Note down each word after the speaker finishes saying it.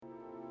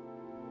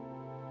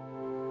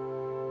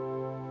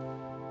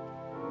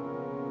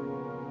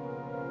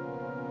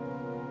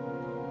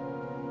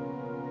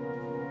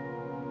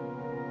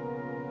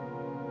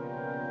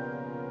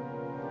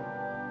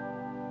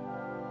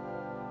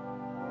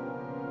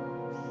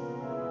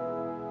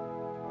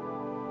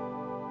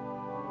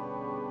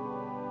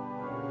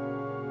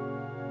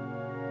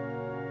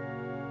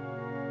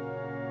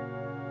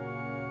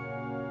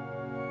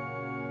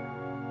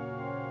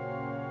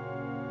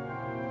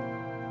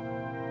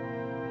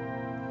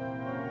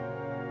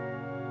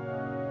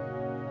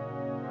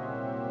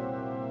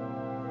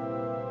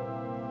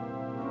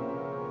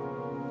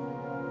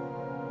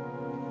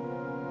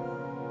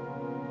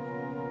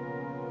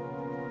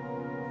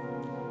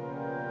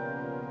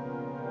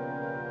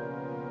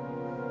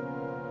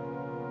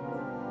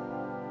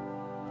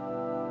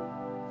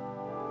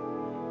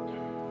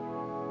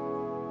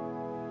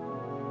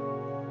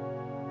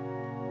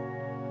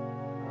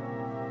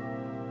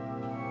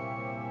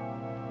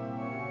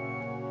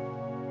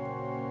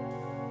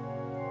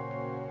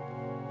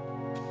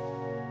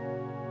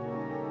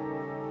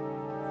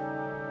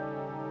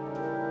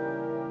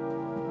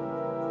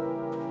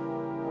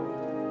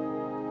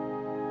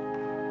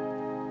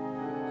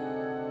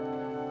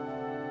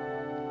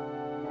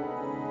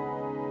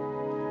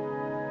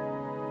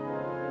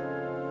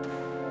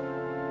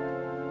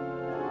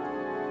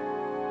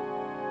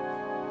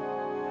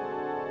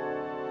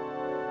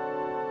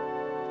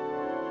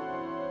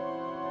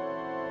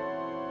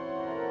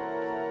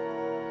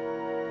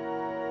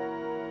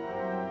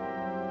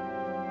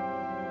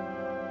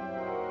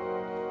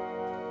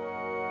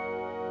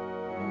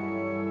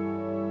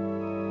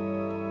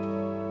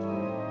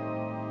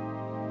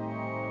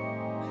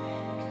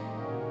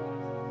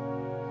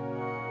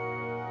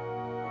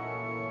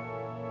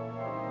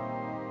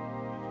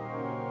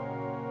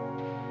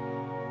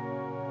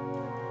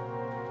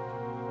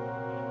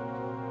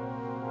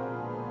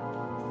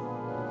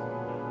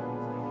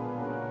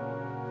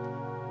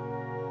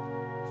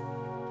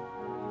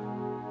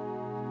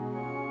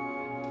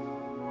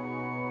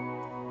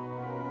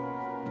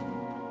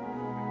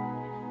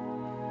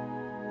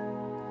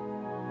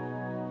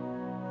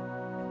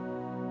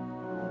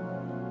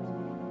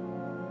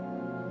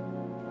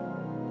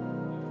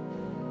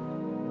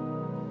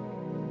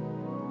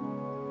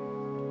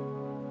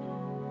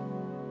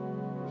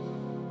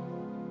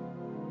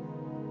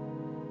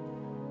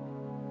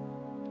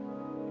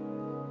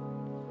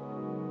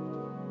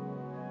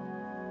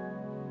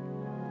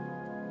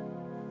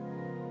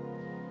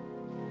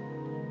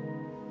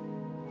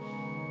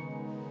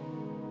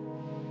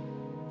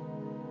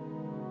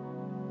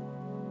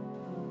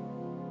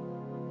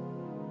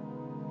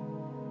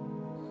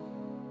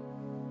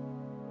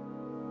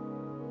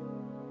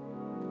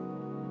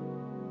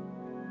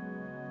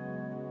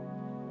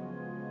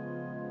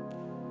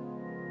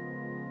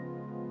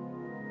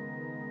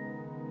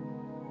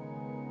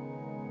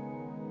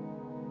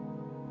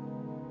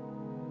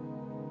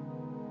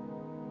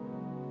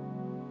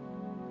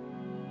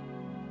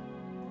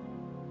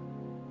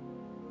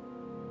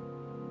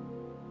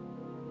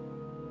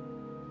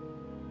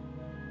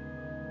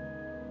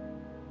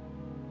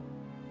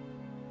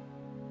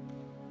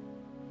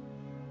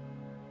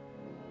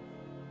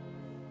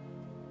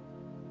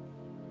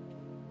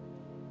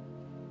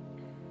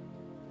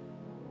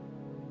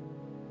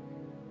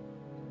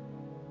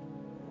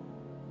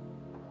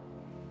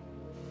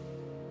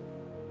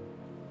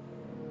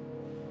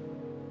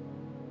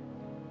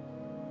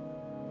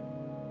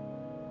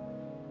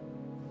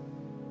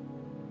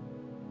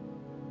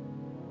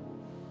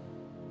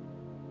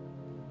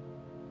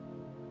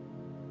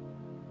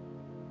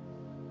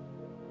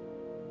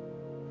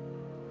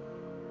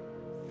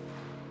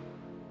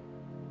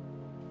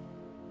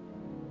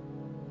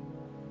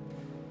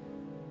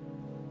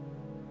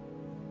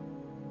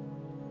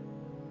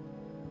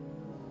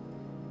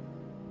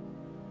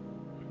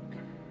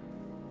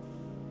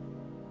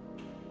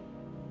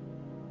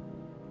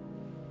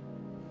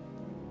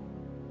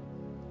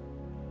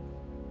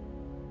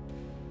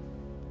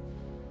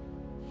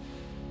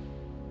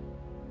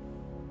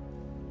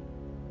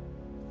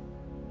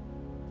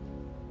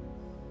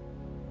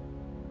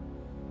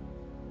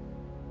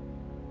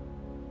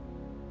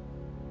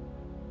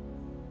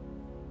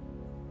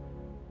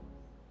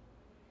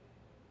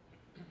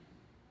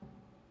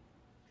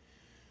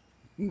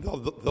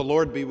The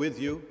Lord be with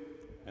you,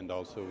 and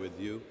also with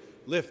you.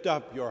 Lift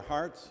up your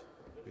hearts.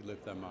 We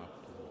lift them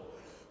up.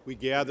 We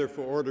gather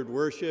for ordered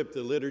worship.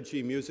 The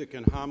liturgy, music,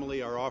 and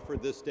homily are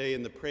offered this day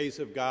in the praise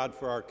of God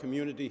for our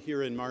community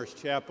here in Marsh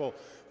Chapel,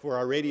 for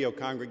our radio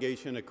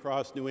congregation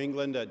across New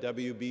England at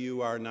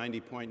WBUR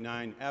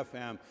 90.9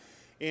 FM,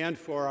 and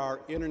for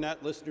our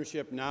internet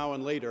listenership now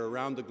and later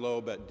around the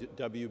globe at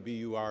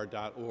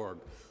WBUR.org.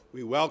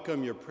 We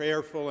welcome your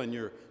prayerful and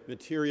your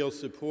material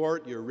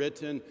support, your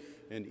written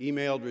and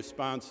emailed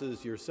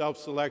responses, your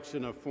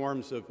self-selection of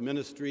forms of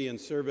ministry and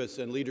service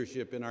and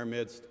leadership in our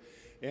midst.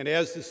 And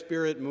as the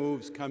Spirit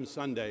moves come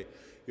Sunday,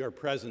 your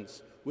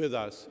presence with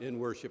us in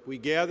worship. We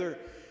gather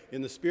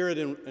in the spirit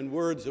and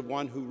words of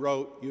one who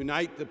wrote,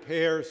 "Unite the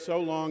pair so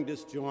long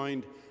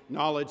disjoined,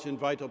 knowledge and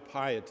vital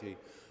piety,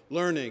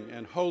 learning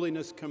and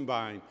holiness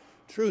combined,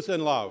 truth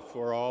and love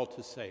for all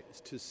to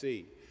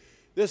see.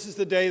 This is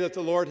the day that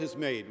the Lord has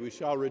made. We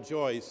shall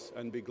rejoice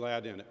and be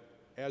glad in it."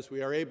 As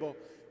we are able,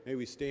 may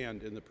we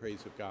stand in the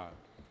praise of God.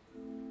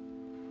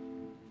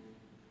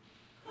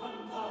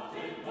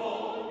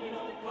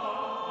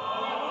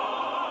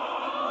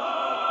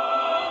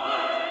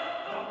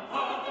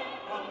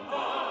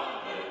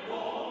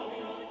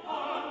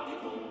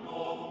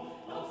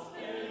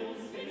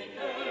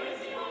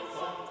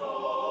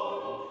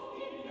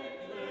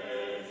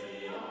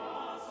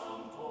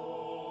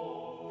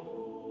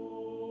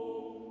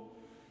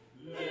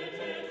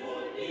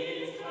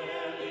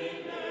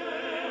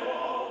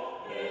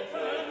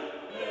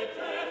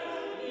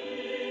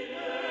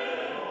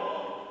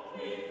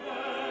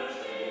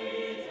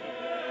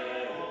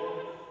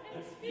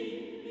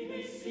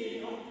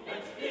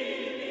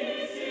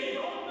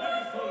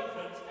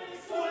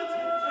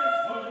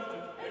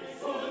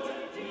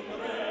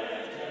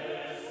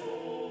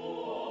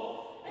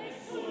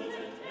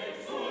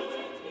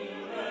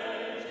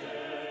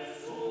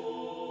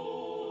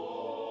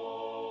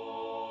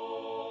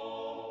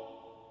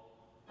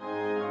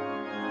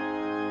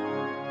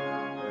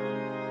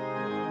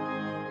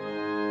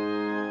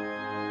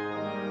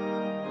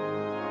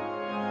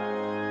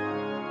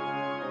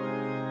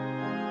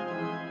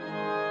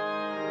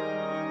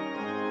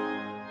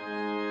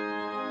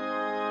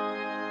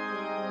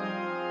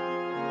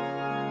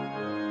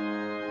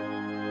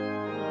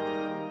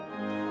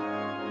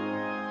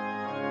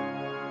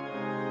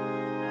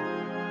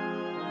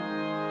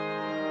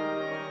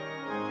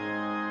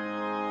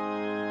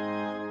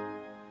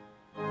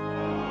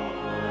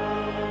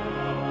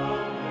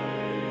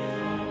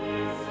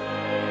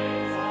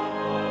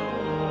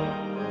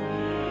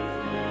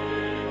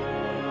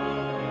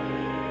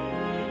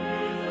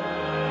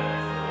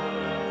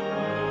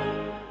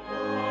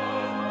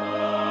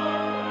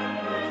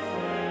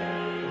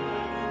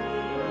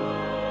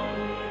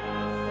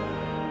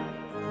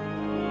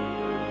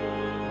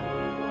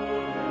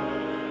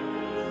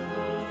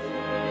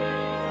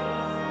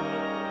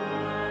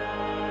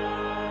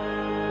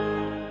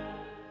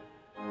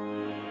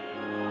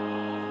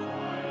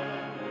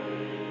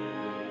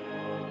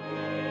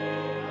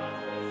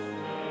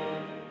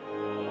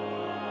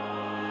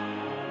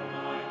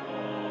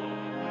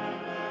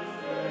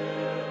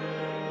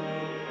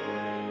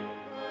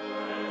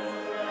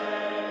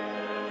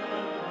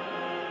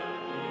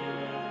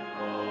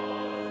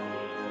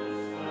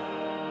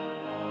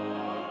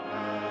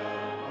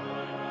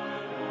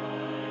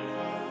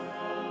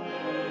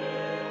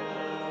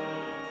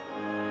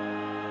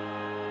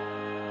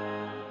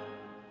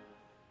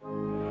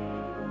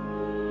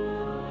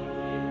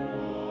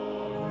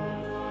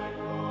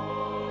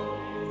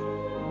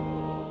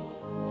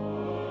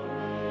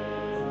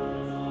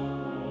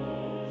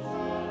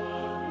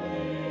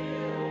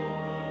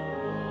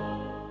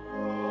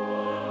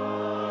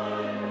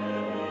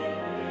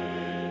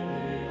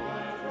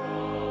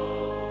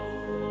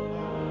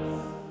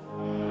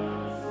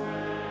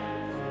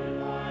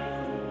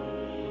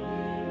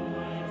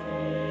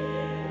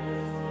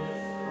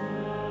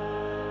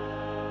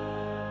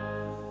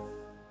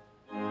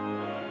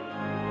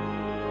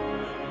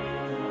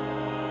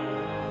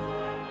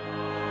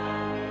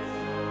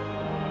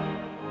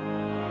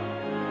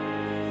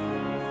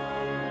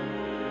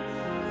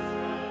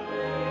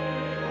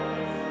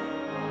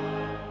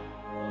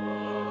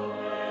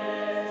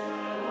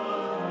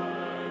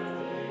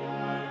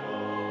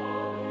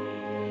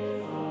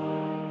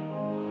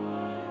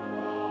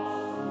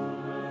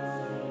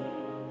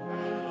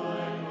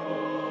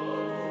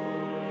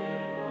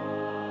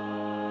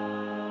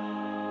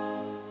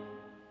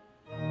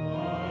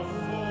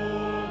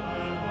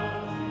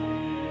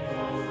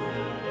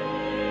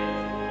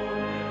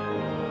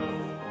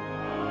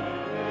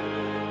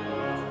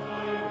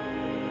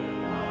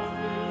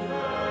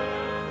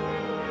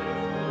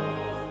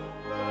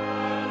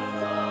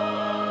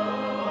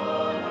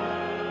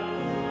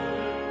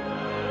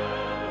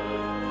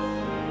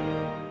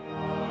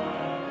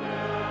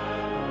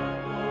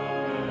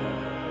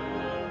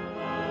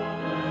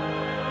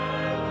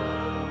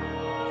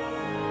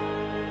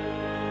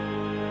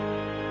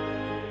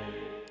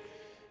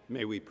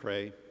 May we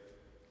pray.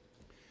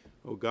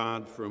 O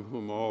God, from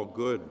whom all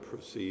good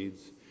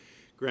proceeds,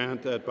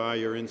 grant that by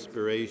your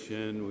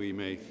inspiration we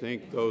may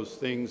think those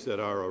things that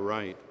are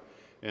aright,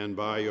 and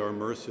by your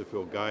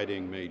merciful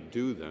guiding may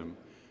do them,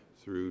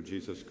 through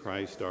Jesus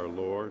Christ our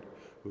Lord,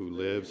 who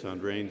lives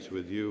and reigns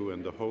with you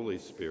and the Holy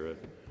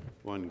Spirit,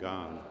 one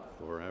God,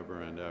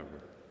 forever and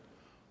ever.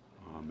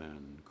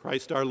 Amen.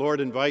 Christ our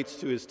Lord invites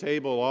to his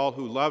table all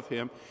who love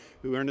him,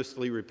 who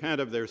earnestly repent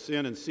of their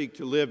sin and seek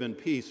to live in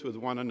peace with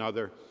one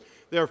another.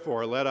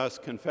 Therefore, let us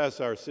confess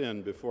our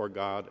sin before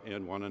God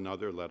and one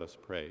another. Let us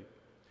pray.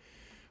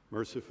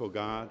 Merciful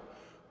God,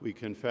 we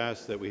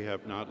confess that we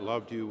have not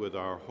loved you with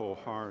our whole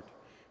heart.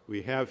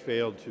 We have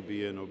failed to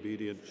be an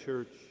obedient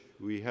church.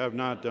 We have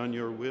not done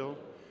your will.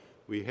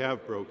 We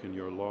have broken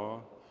your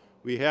law.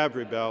 We have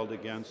rebelled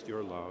against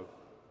your love.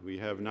 We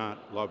have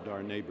not loved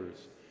our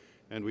neighbors,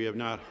 and we have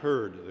not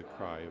heard the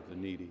cry of the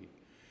needy.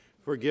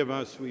 Forgive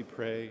us, we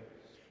pray.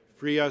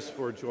 Free us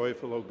for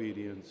joyful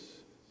obedience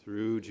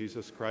through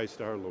Jesus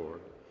Christ our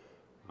Lord.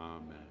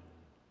 Amen.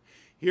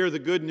 Hear the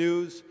good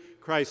news.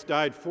 Christ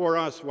died for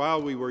us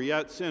while we were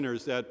yet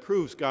sinners. That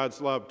proves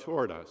God's love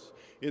toward us.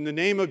 In the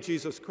name of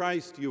Jesus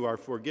Christ, you are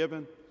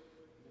forgiven.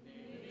 In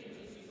the name of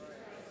Jesus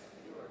Christ,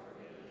 you are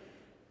forgiven.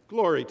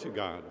 Glory to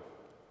God.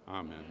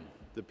 Amen.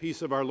 The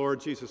peace of our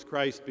Lord Jesus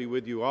Christ be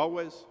with you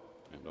always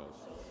and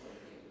also.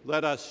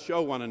 Let us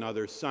show one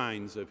another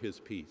signs of his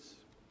peace.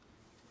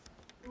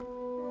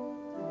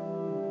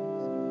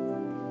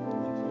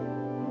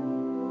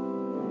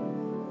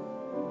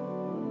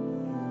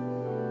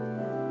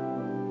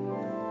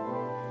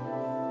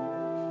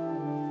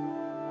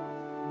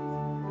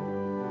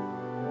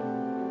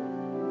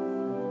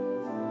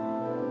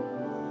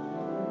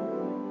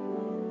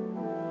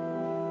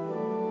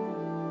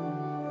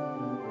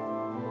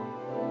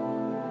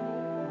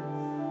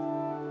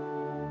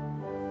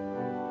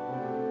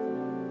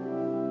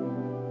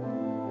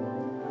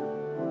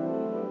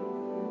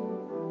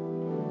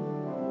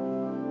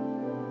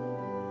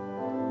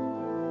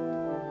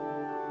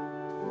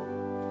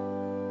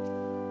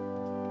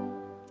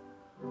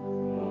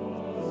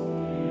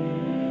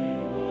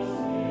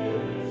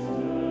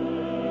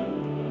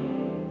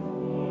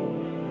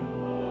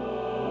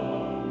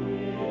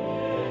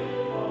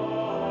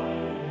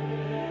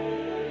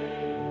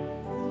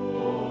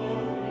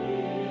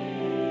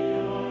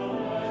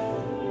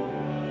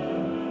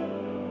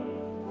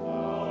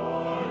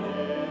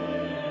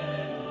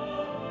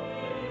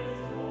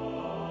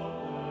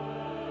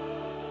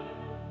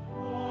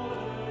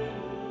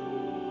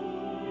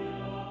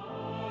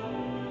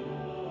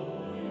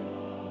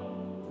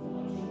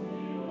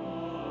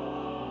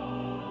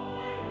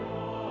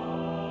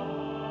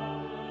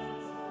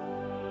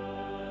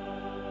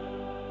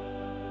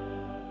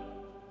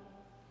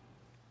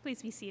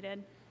 Please be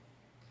seated.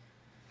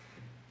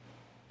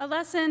 A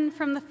lesson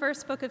from the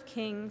first book of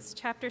Kings,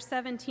 chapter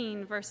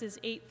 17, verses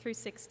 8 through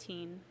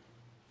 16.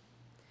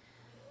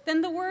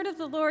 Then the word of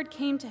the Lord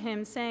came to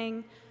him,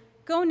 saying,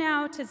 "Go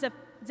now to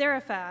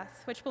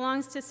Zarephath, which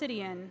belongs to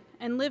Sidon,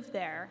 and live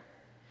there,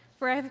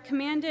 for I have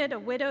commanded a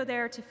widow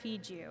there to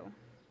feed you."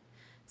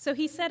 So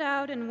he set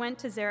out and went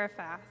to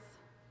Zarephath.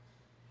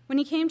 When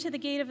he came to the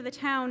gate of the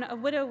town, a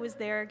widow was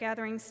there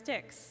gathering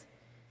sticks.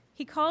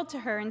 He called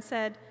to her and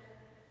said,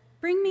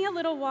 "Bring me a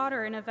little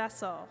water in a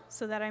vessel,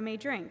 so that I may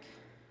drink."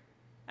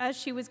 As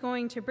she was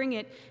going to bring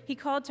it, he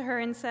called to her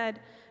and said,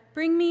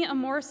 "Bring me a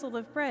morsel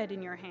of bread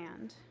in your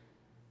hand."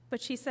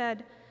 But she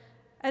said,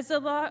 As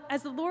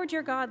the Lord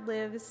your God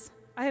lives,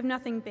 I have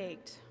nothing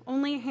baked,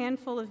 only a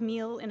handful of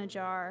meal in a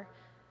jar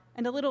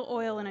and a little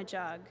oil in a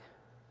jug.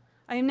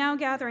 I am now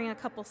gathering a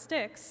couple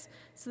sticks,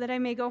 so that I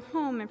may go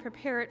home and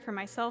prepare it for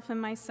myself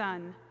and my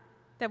son,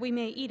 that we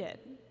may eat it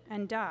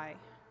and die."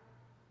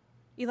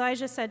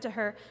 Elijah said to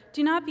her,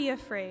 "Do not be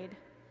afraid.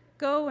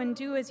 Go and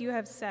do as you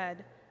have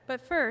said. But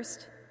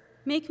first,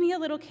 make me a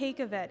little cake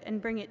of it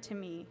and bring it to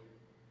me.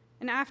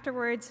 And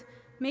afterwards,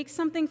 make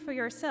something for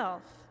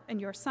yourself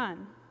and your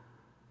son.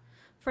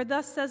 For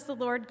thus says the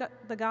Lord,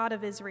 the God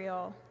of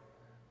Israel,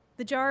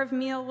 the jar of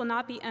meal will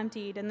not be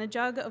emptied, and the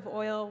jug of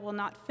oil will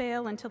not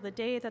fail until the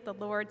day that the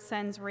Lord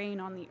sends rain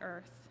on the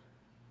earth."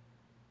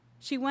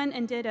 She went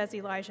and did as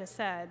Elijah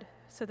said,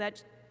 so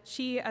that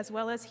she, as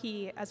well as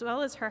he, as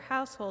well as her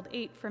household,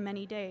 ate for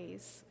many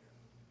days.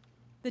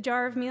 The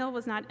jar of meal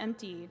was not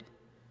emptied,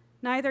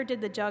 neither did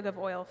the jug of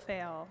oil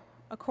fail,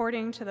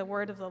 according to the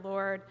word of the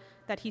Lord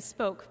that he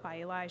spoke by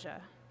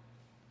Elijah.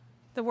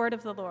 The word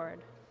of the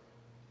Lord.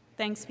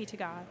 Thanks be to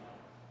God.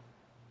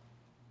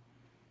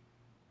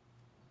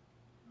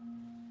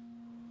 Amen.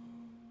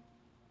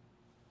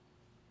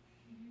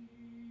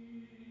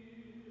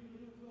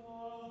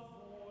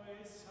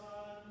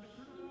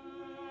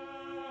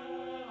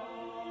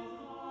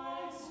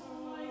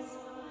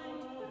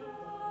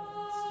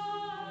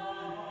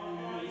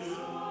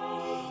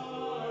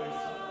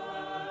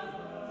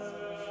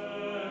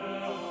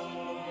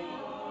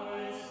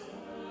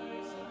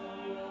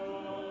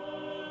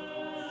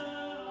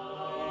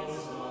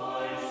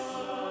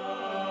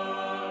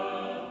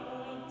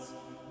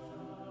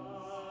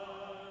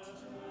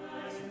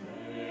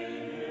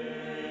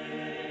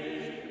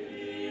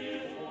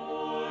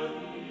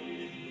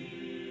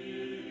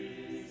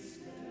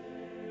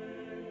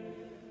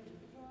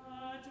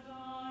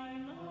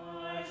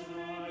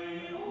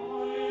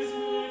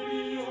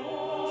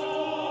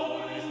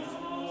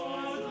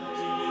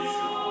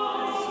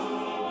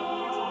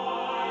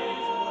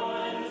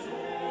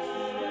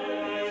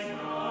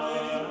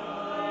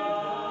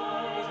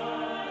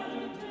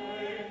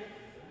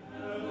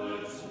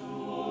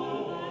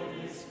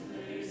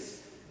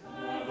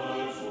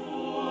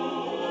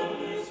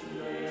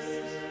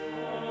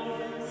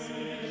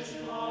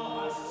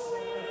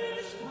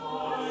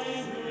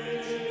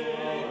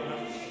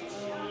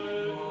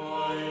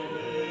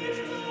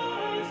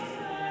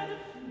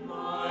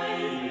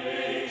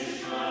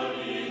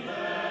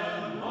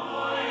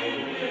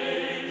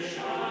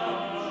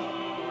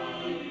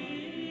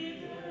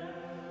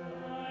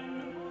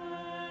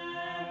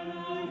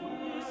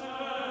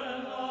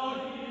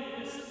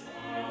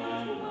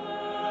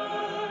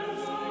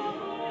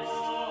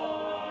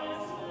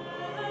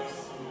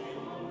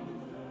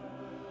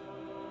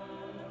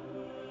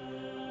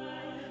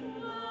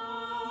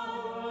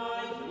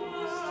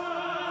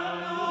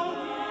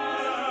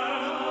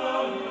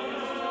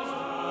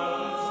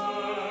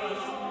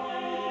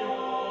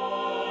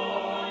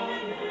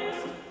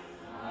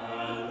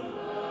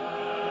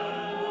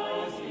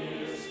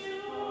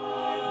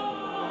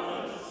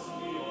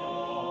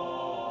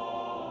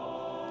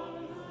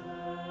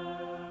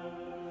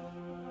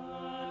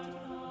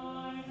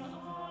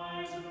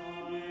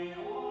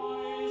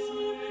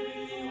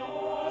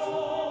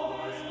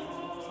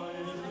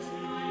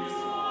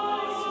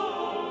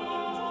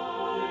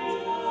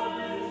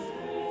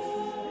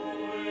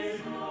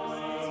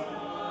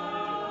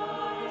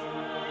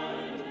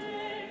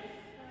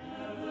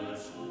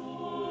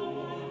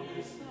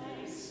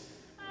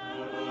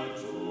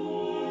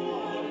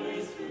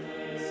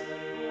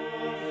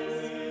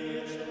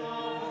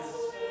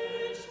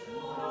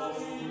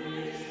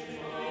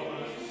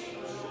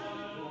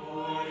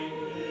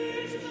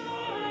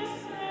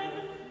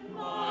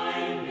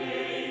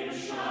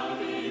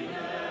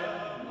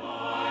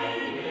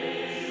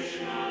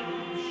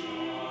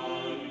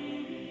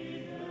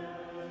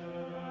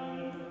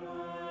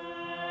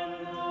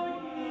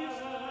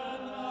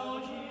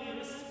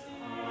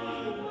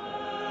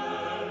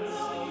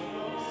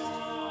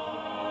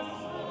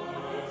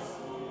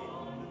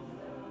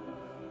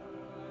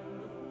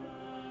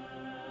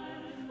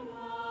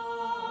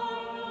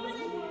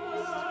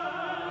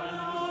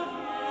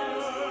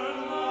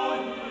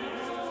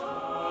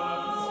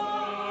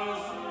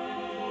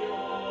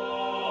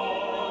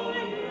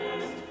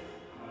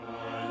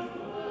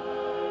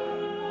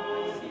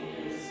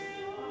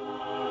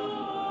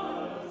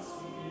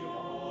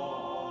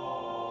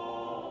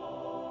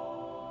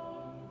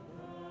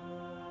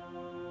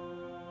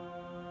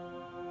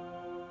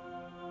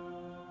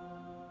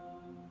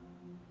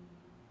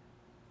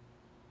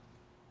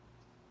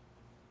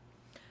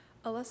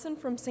 A lesson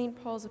from St.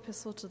 Paul's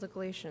epistle to the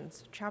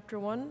Galatians, chapter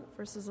 1,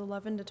 verses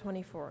 11 to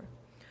 24.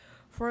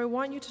 For I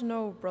want you to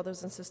know,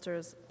 brothers and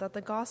sisters, that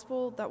the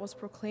gospel that was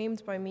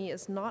proclaimed by me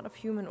is not of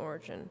human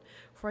origin,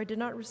 for I did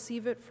not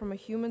receive it from a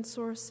human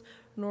source,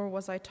 nor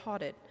was I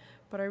taught it,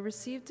 but I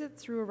received it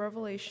through a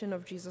revelation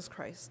of Jesus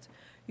Christ.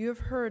 You have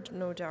heard,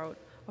 no doubt,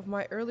 of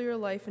my earlier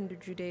life in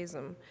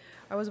Judaism.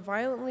 I was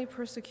violently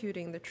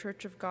persecuting the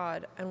church of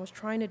God and was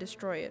trying to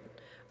destroy it.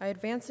 I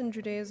advanced in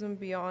Judaism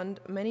beyond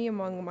many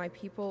among my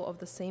people of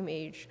the same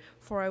age,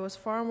 for I was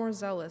far more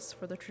zealous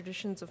for the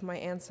traditions of my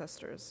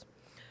ancestors.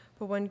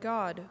 But when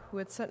God, who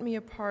had set me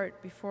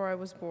apart before I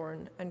was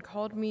born and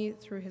called me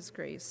through his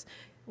grace,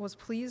 was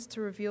pleased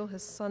to reveal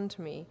his Son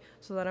to me,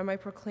 so that I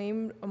might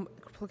proclaim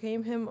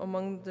him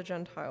among the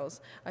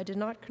Gentiles, I did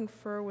not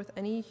confer with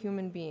any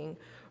human being,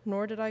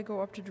 nor did I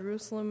go up to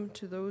Jerusalem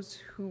to those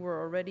who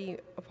were already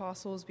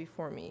apostles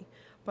before me.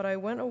 But I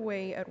went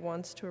away at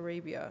once to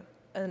Arabia,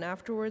 and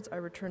afterwards I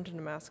returned to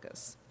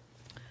Damascus.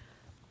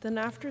 Then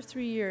after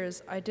 3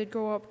 years I did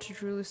go up to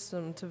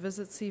Jerusalem to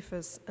visit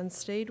Cephas, and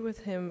stayed with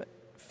him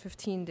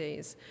 15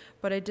 days.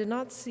 But I did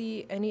not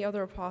see any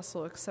other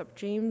apostle except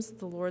James,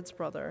 the Lord's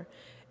brother.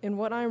 In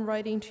what I am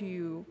writing to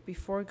you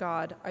before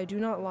God, I do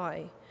not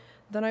lie.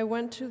 Then I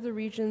went to the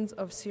regions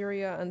of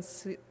Syria and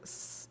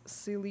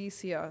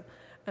Cilicia,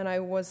 and I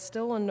was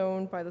still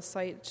unknown by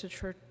sight to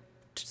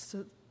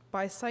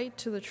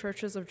the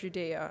churches of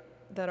Judea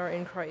that are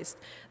in Christ.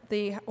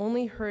 They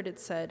only heard it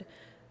said,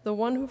 "The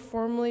one who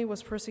formerly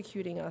was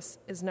persecuting us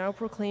is now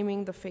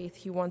proclaiming the faith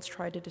he once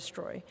tried to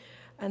destroy."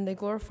 And they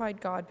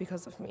glorified God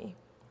because of me.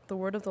 The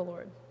word of the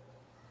Lord.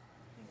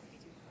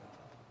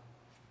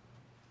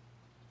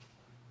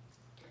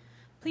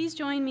 Please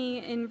join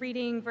me in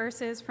reading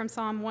verses from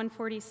Psalm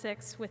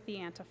 146 with the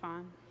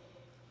antiphon.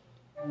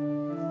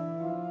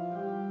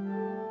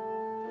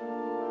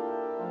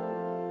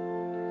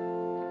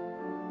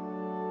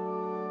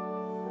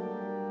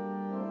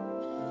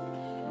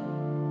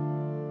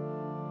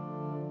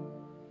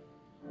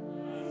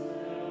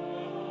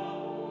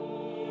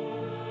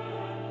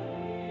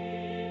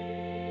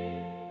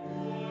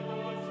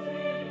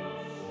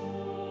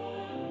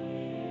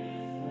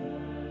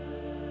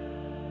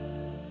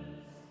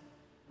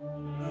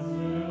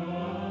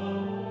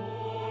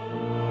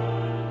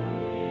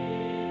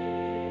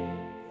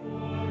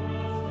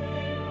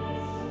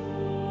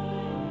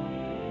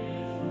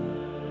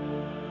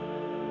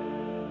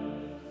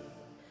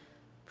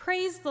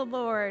 Praise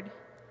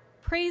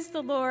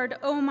the Lord,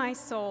 O my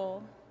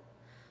soul.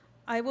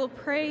 I will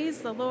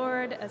praise the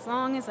Lord as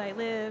long as I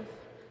live.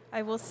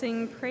 I will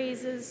sing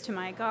praises to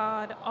my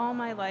God all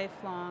my life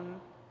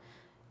long.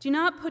 Do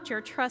not put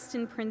your trust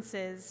in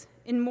princes,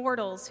 in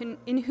mortals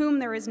in whom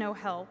there is no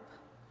help.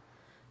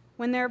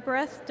 When their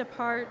breath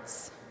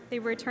departs, they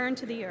return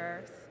to the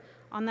earth.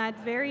 On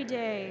that very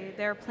day,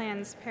 their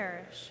plans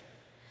perish.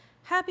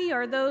 Happy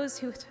are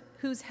those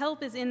whose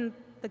help is in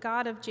the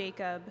God of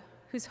Jacob,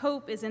 whose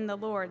hope is in the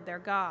Lord their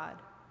God,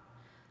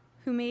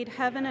 who made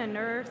heaven and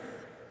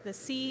earth, the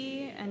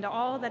sea, and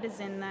all that is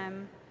in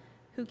them,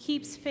 who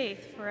keeps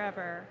faith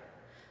forever,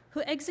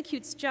 who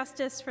executes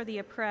justice for the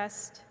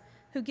oppressed,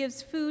 who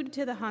gives food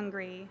to the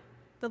hungry.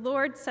 The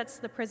Lord sets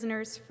the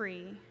prisoners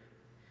free.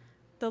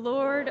 The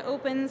Lord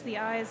opens the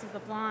eyes of the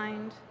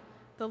blind.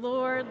 The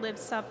Lord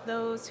lifts up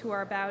those who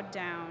are bowed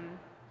down.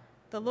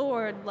 The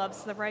Lord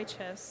loves the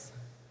righteous.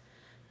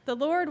 The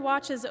Lord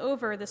watches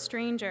over the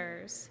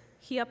strangers.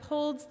 He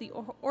upholds the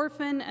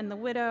orphan and the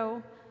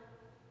widow,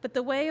 but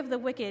the way of the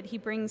wicked he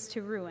brings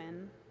to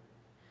ruin.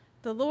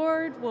 The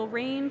Lord will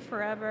reign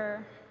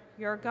forever,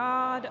 your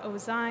God, O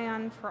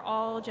Zion, for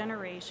all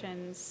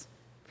generations.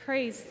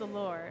 Praise the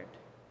Lord.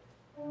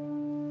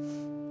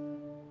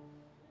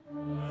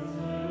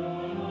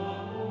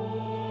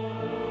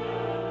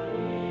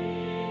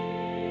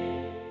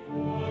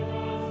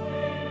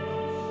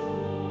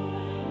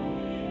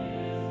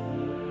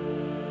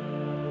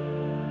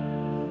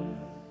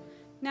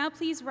 Now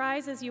please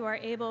rise as you are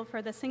able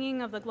for the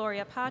singing of the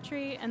Gloria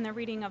Patri and the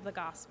reading of the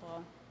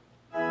Gospel.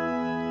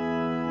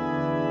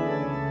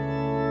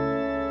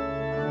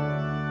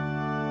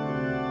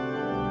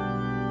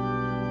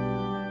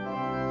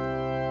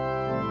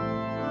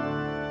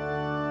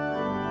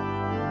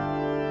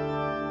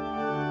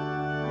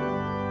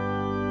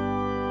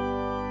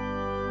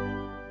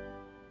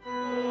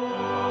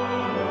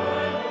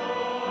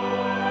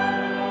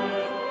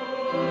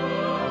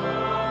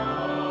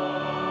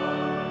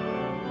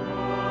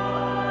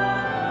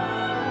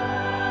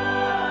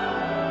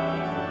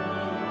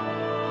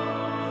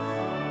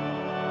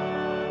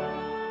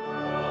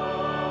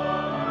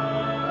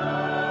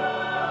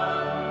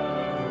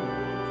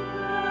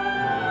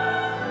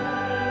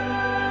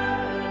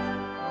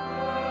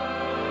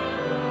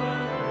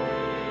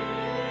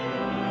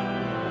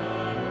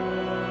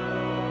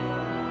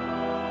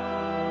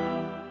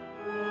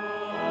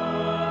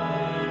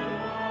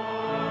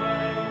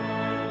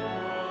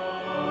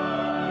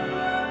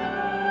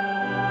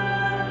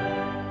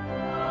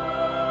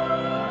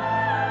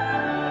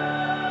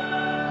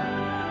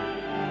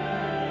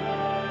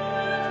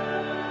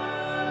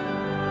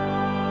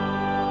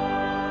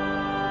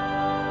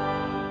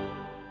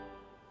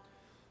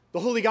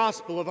 Holy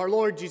Gospel of our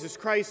Lord Jesus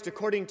Christ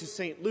according to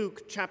St.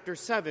 Luke, chapter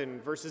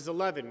 7, verses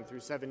 11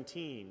 through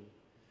 17.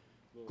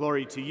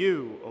 Glory to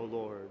you, O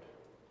Lord.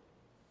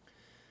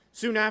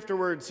 Soon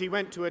afterwards he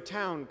went to a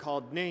town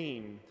called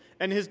Nain,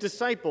 and his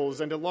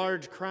disciples and a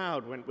large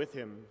crowd went with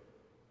him.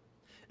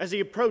 As he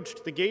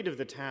approached the gate of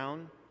the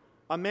town,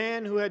 a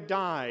man who had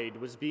died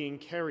was being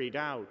carried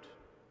out.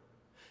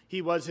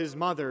 He was his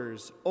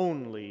mother's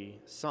only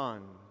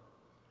son,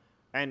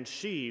 and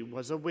she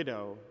was a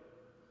widow.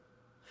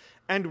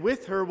 And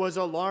with her was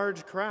a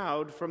large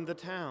crowd from the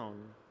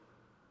town.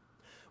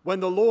 When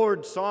the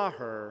Lord saw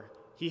her,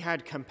 he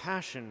had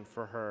compassion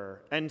for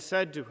her and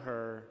said to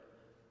her,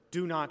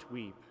 "Do not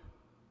weep."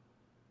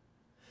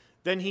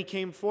 Then he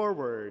came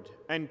forward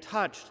and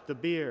touched the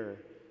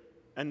bier,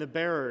 and the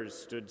bearers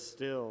stood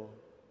still.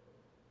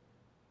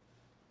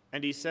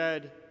 And he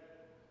said,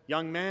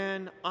 "Young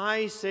man,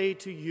 I say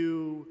to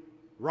you,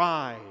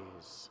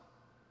 rise."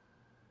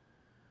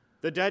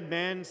 The dead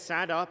man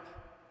sat up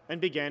and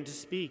began to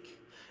speak,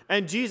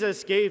 and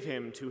Jesus gave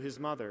him to his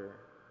mother.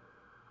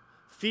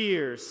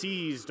 Fear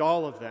seized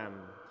all of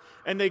them,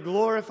 and they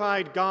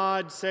glorified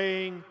God,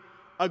 saying,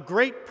 "A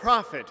great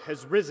prophet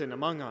has risen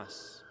among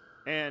us,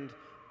 and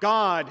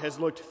God has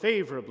looked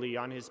favorably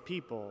on his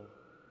people."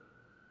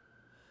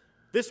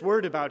 This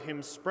word about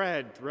him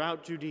spread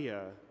throughout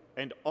Judea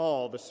and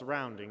all the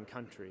surrounding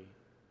country.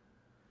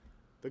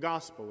 The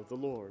Gospel of the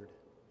Lord.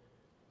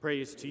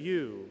 Praise to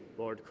you,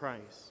 Lord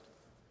Christ.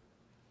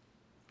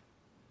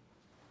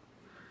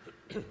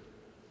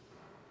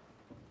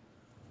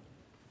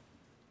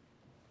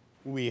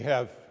 We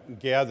have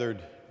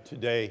gathered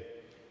today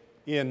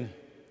in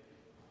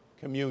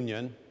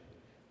communion.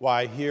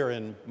 Why, here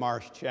in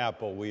Marsh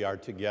Chapel, we are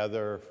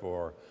together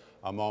for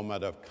a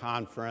moment of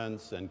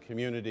conference and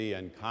community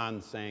and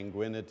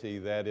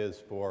consanguinity, that is,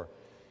 for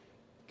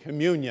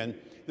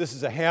communion. This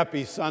is a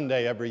happy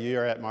Sunday every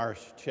year at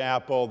Marsh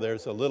Chapel.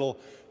 There's a little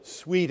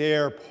sweet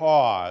air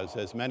pause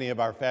as many of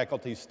our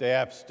faculty,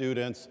 staff,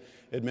 students,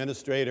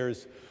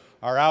 administrators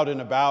are out and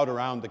about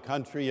around the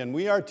country, and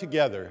we are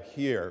together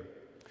here.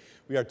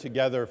 We are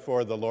together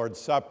for the Lord's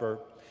Supper,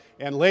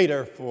 and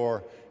later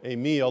for a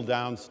meal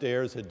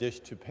downstairs, a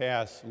dish to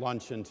pass,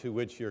 luncheon to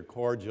which you're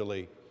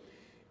cordially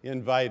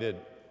invited.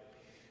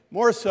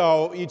 More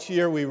so, each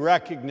year we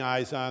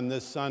recognize on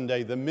this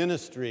Sunday the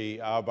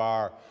ministry of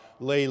our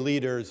lay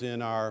leaders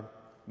in our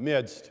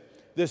midst.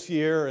 This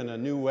year, in a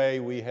new way,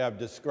 we have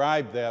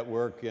described that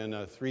work in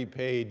a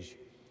 3-page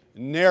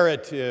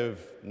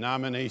narrative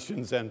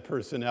nominations and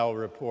personnel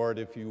report,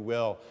 if you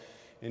will.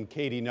 And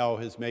Katie No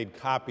has made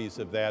copies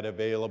of that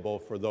available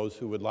for those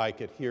who would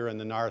like it here in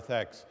the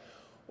narthex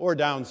or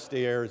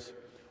downstairs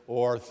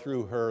or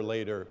through her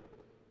later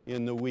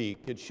in the week.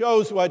 It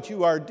shows what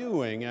you are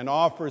doing and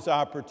offers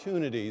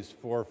opportunities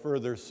for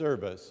further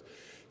service.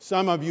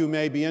 Some of you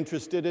may be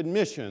interested in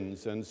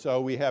missions, and so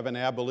we have an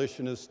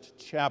abolitionist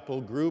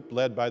chapel group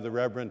led by the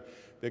Reverend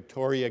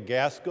Victoria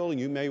Gaskell.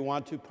 You may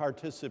want to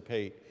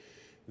participate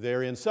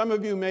therein. Some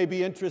of you may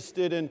be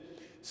interested in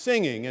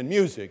singing and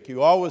music.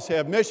 You always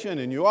have mission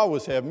and you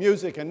always have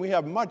music, and we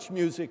have much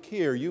music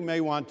here. You may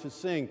want to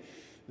sing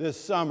this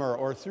summer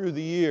or through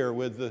the year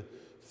with the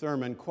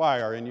Thurman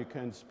Choir, and you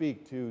can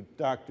speak to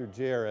Dr.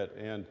 Jarrett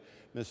and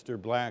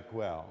Mr.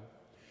 Blackwell.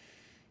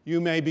 You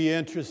may be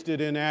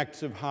interested in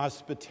acts of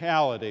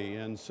hospitality,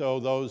 and so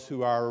those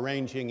who are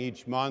arranging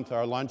each month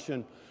our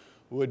luncheon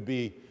would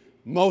be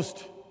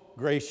most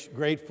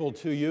grateful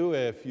to you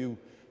if you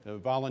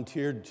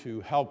volunteered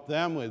to help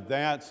them with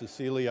that,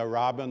 Cecilia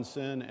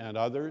Robinson and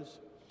others.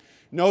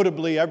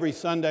 Notably, every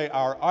Sunday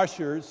our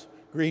ushers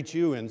greet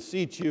you and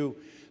seat you.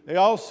 They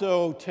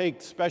also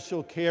take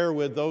special care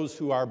with those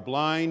who are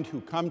blind,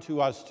 who come to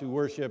us to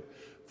worship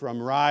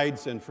from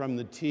rides and from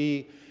the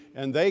tea,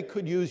 and they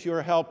could use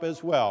your help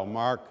as well.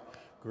 Mark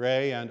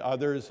Gray and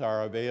others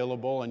are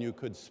available, and you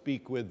could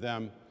speak with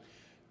them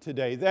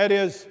today. That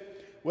is,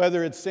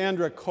 whether it's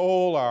Sandra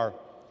Cole,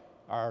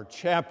 our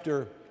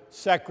chapter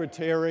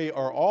secretary,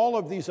 or all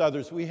of these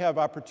others, we have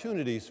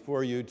opportunities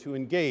for you to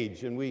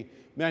engage, and we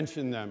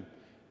mention them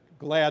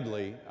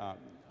gladly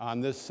on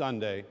this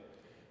Sunday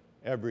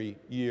every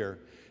year.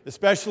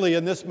 Especially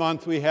in this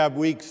month, we have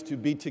weeks to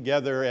be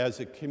together as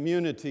a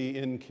community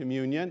in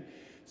communion.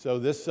 So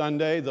this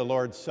Sunday, the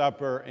Lord's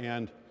Supper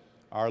and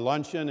our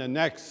luncheon, and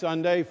next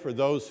Sunday, for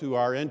those who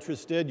are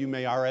interested, you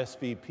may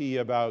RSVP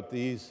about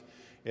these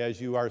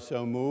as you are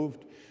so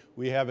moved.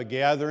 We have a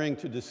gathering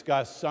to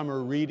discuss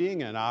summer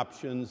reading and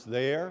options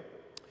there.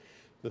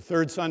 The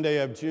third Sunday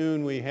of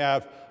June, we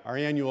have our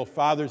annual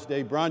Father's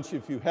Day brunch.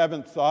 If you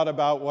haven't thought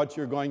about what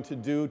you're going to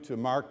do to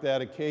mark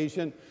that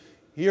occasion,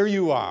 here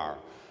you are.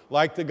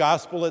 Like the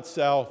gospel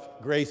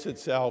itself, grace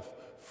itself,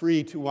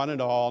 free to one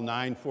and all,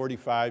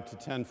 9:45 to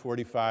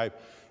 10:45.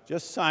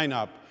 Just sign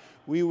up.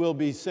 We will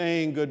be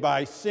saying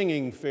goodbye,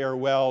 singing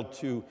farewell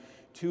to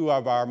two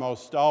of our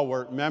most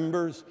stalwart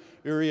members,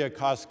 Uriah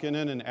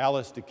Koskinen and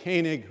Alice de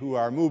Koenig, who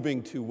are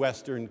moving to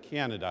Western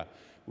Canada.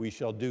 We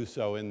shall do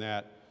so in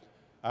that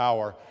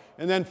hour.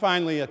 And then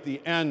finally, at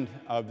the end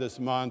of this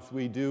month,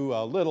 we do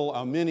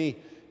a mini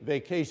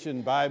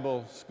Vacation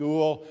Bible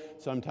School,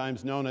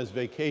 sometimes known as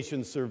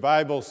Vacation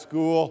Survival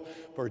School,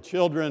 for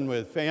children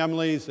with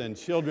families and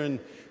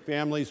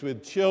families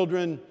with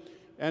children,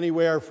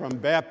 anywhere from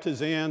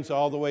baptizans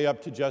all the way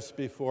up to just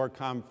before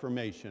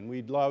confirmation.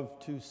 We'd love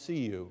to see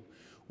you.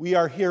 We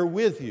are here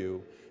with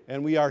you,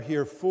 and we are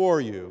here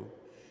for you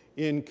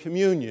in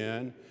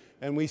communion,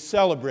 and we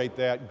celebrate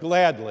that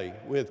gladly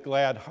with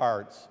glad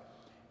hearts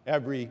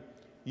every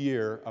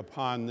year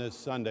upon this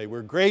Sunday.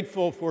 We're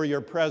grateful for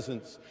your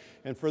presence,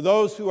 and for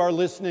those who are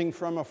listening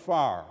from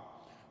afar,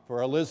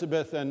 for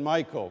Elizabeth and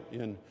Michael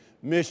in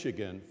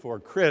Michigan, for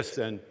Chris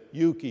and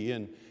Yuki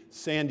in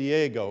San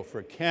Diego,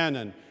 for Ken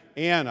and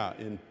Anna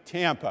in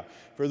Tampa,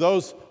 for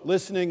those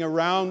listening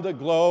around the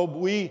globe,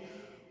 we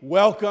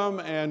welcome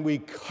and we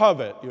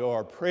covet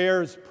your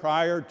prayers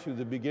prior to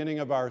the beginning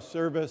of our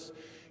service.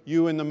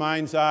 You in the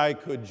mind's eye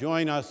could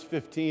join us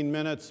 15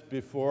 minutes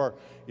before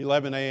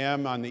 11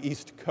 a.m. on the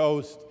East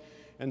Coast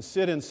and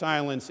sit in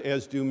silence,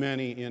 as do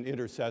many in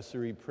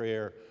intercessory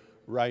prayer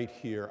right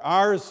here.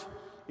 Ours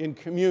in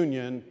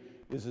communion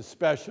is a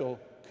special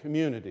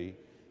community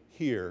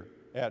here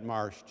at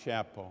Marsh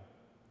Chapel.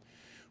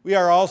 We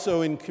are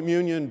also in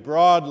communion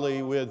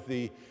broadly with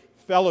the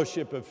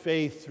fellowship of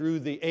faith through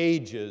the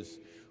ages.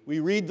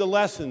 We read the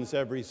lessons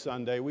every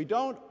Sunday. We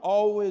don't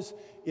always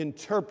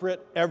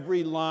interpret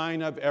every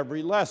line of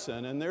every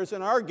lesson, and there's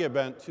an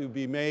argument to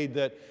be made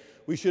that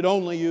we should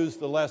only use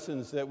the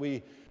lessons that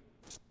we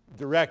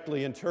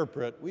directly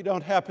interpret. We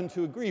don't happen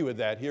to agree with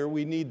that here.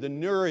 We need the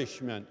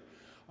nourishment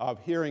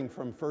of hearing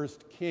from 1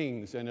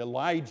 Kings and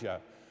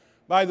Elijah,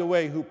 by the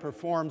way, who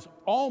performs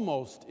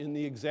almost in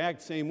the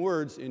exact same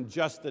words in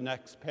just the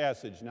next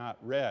passage not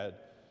read,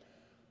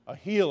 a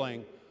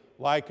healing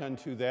like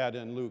unto that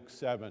in Luke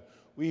 7.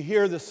 We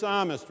hear the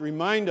psalmist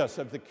remind us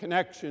of the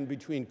connection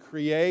between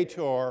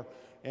Creator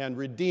and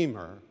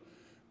Redeemer,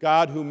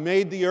 God who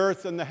made the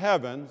earth and the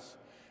heavens,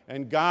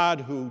 and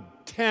God who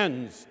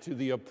tends to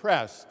the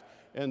oppressed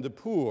and the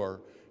poor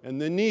and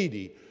the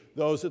needy,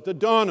 those at the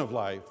dawn of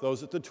life,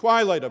 those at the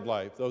twilight of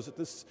life, those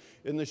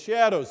in the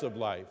shadows of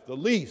life, the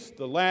least,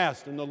 the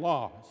last, and the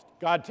lost.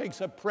 God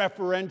takes a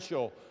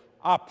preferential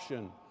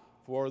option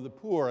for the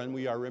poor, and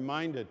we are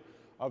reminded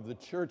of the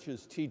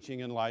church's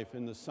teaching in life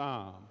in the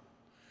psalm.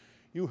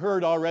 You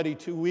heard already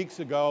 2 weeks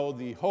ago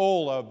the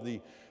whole of the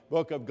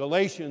book of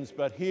Galatians,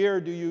 but here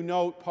do you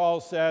note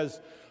Paul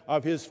says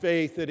of his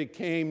faith that it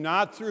came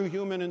not through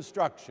human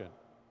instruction,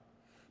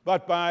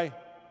 but by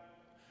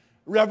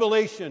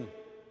revelation,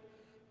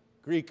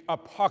 Greek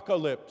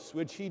apocalypse,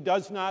 which he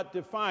does not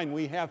define.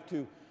 We have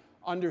to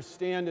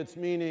understand its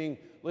meaning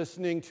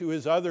listening to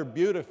his other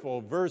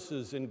beautiful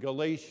verses in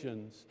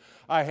Galatians.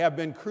 I have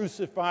been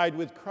crucified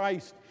with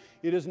Christ.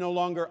 It is no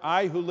longer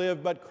I who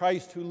live, but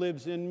Christ who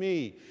lives in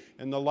me.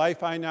 And the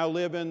life I now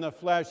live in the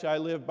flesh, I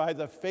live by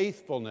the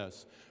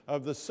faithfulness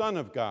of the Son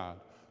of God,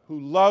 who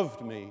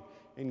loved me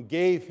and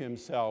gave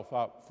himself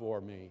up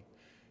for me.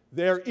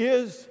 There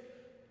is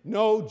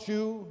no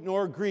Jew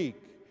nor Greek.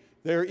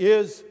 There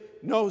is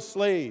no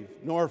slave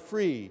nor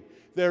free.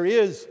 There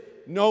is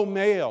no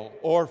male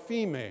or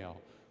female,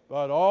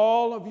 but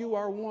all of you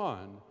are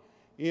one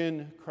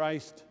in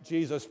Christ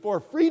Jesus.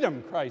 For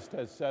freedom Christ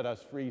has set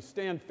us free.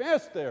 Stand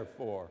fast,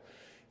 therefore,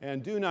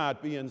 and do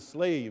not be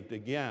enslaved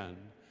again.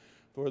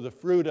 For the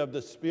fruit of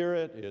the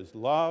Spirit is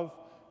love,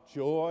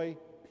 joy,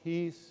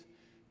 peace,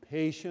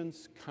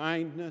 patience,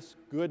 kindness,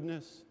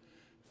 goodness,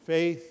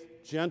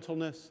 faith,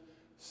 gentleness,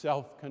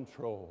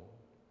 self-control.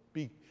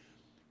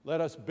 Let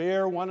us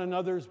bear one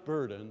another's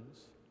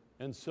burdens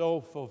and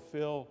so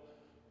fulfill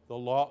the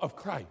law of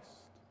Christ.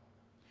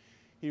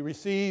 He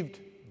received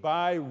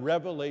by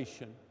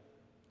revelation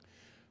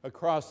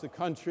across the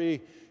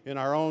country in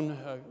our own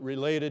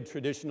related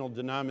traditional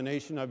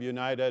denomination of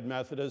United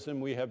Methodism.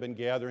 We have been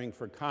gathering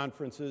for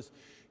conferences.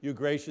 You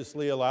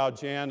graciously allowed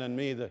Jan and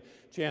me the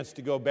chance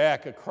to go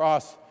back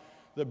across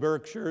the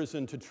Berkshires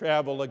and to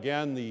travel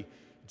again the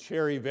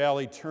Cherry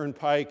Valley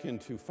Turnpike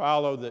and to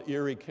follow the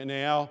Erie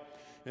Canal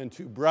and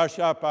to brush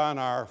up on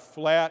our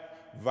flat,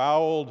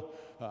 voweled,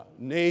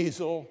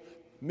 nasal,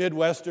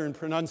 Midwestern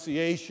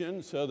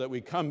pronunciation so that we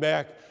come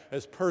back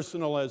as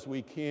personal as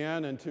we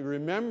can, and to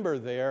remember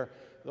there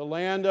the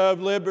land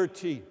of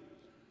liberty,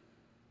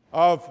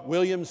 of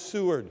William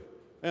Seward,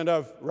 and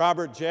of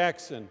Robert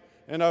Jackson,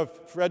 and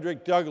of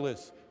Frederick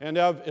Douglass, and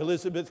of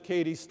Elizabeth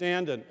Cady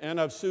Stanton, and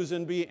of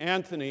Susan B.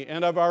 Anthony,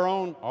 and of our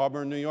own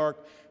Auburn, New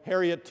York,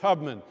 Harriet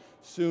Tubman,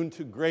 soon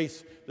to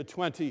grace the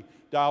 $20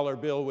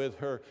 bill with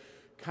her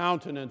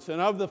countenance,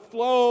 and of the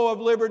flow of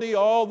liberty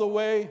all the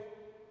way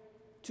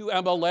to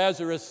Emma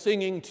Lazarus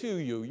singing to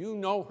you. You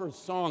know her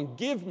song,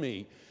 "Give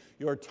me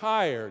your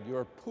tired,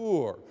 your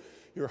poor,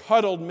 your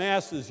huddled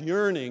masses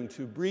yearning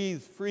to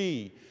breathe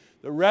free,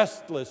 the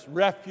restless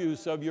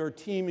refuse of your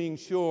teeming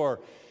shore.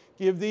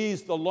 Give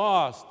these the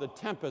lost, the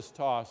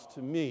tempest-tossed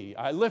to me.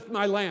 I lift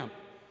my lamp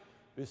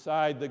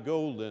beside the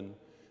golden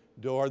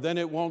door." Then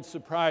it won't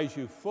surprise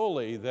you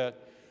fully that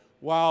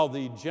while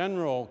the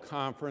General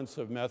Conference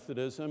of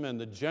Methodism and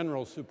the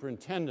General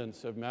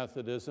Superintendents of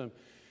Methodism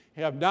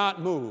have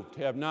not moved,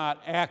 have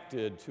not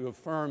acted to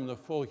affirm the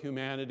full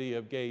humanity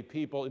of gay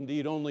people.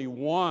 Indeed, only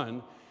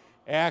one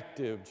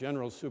active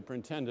general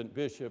superintendent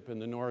bishop in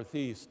the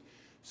Northeast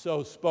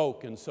so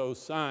spoke and so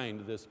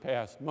signed this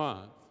past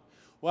month.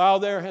 While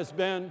there has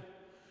been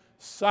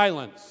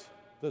silence,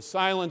 the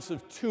silence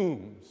of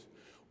tombs,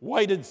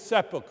 whited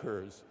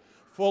sepulchres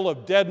full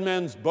of dead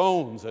men's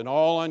bones and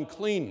all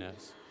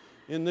uncleanness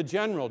in the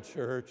general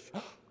church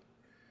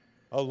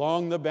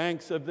along the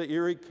banks of the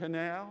Erie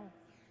Canal,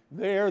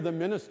 there the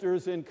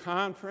ministers in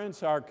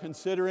conference are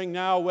considering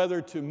now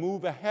whether to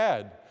move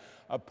ahead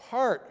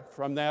apart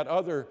from that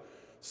other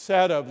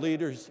set of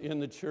leaders in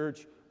the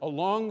church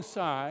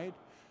alongside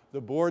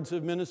the boards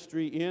of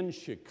ministry in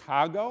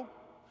Chicago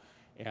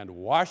and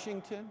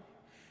Washington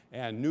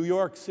and New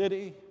York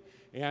City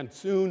and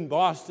soon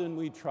Boston,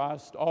 we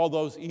trust, all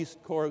those East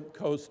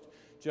Coast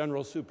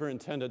general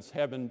superintendents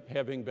having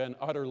been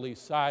utterly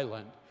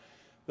silent.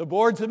 The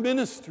boards of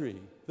ministry,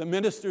 the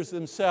ministers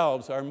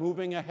themselves, are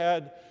moving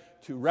ahead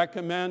to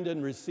recommend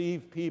and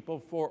receive people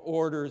for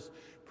orders,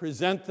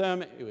 present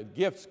them with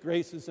gifts,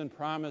 graces, and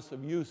promise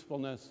of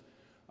usefulness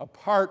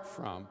apart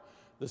from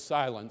the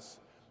silence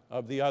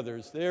of the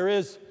others. There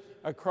is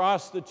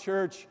across the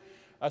church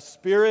a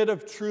spirit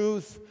of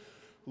truth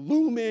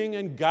looming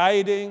and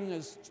guiding,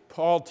 as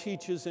Paul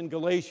teaches in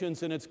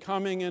Galatians, and it's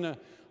coming in an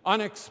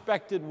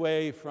unexpected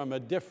way from a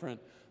different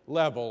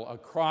level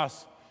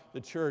across the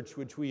church,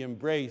 which we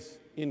embrace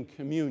in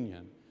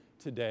communion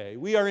today.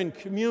 We are in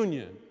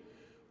communion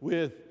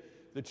with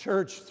the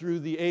church through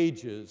the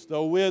ages,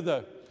 though with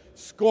a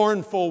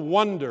scornful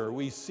wonder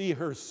we see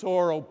her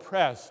sore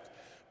oppressed,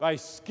 by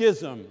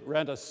schism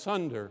rent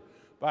asunder,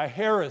 by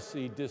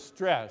heresy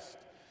distressed.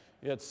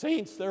 Yet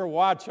saints their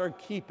watch are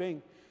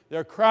keeping,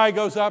 their cry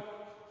goes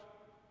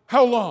up,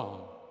 how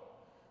long?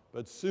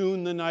 But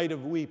soon the night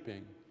of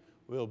weeping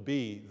will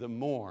be the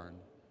morn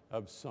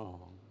of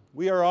song.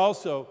 We are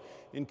also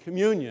in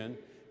communion,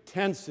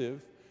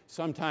 tensive,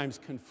 sometimes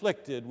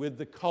conflicted with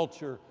the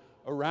culture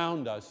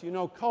around us. You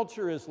know,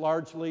 culture is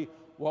largely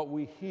what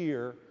we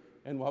hear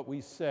and what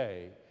we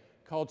say.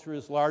 Culture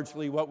is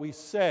largely what we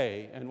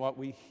say and what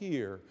we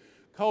hear.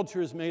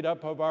 Culture is made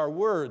up of our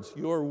words.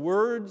 Your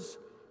words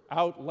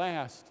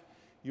outlast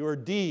your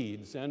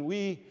deeds, and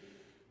we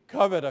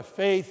covet a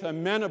faith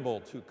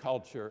amenable to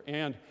culture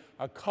and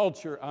a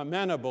culture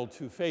amenable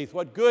to faith.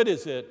 What good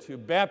is it to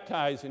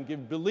baptize and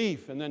give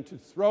belief and then to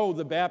throw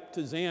the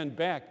baptizand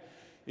back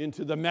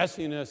into the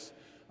messiness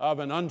of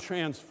an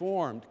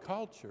untransformed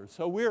culture?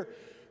 So we're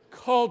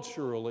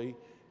culturally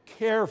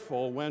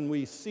careful when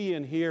we see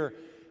and hear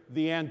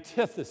the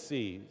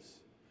antitheses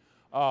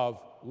of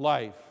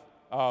life,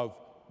 of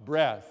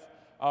breath,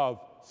 of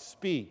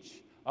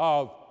speech,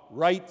 of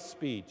right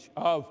speech,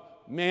 of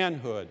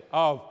manhood,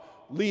 of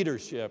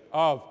leadership,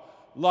 of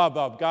love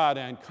of God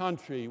and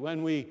country.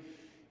 When we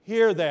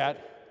hear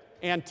that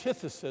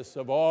antithesis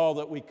of all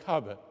that we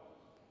covet.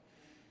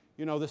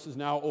 You know, this is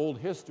now old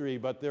history,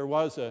 but there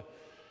was a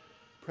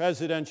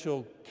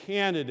presidential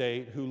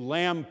candidate who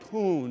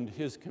lampooned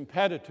his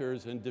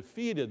competitors and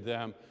defeated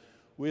them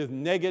with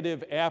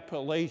negative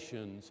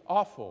appellations.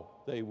 Awful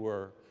they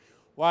were.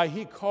 Why,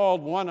 he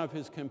called one of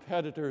his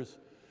competitors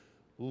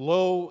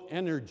low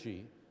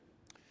energy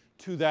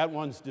to that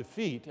one's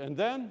defeat. And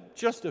then,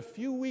 just a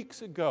few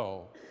weeks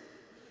ago,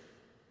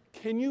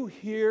 can you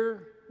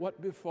hear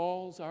what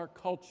befalls our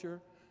culture,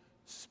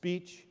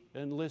 speech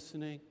and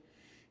listening?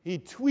 He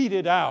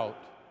tweeted out,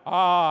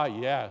 "Ah,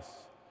 yes,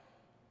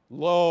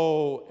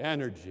 low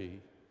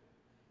energy,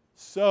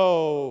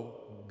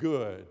 so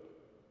good."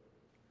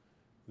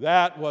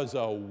 That was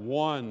a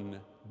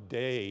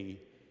one-day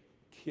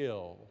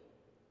kill.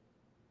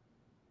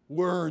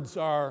 Words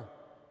are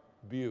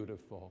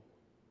beautiful.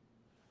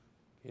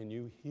 Can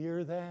you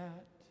hear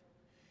that?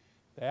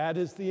 That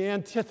is the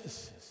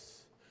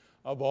antithesis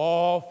of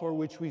all for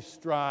which we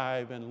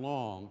strive and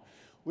long.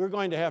 We're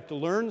going to have to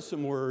learn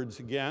some words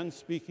again.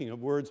 Speaking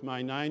of words,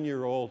 my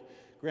 9-year-old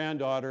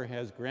granddaughter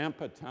has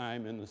grandpa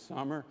time in the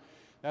summer.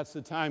 That's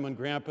the time when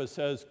grandpa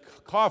says,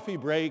 "Coffee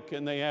break,"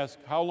 and they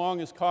ask, "How long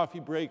is coffee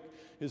break?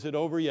 Is it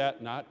over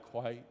yet?" Not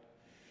quite.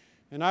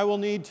 And I will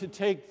need to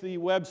take the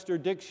Webster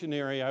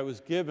dictionary I was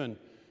given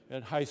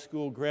at high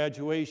school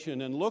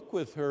graduation and look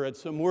with her at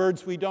some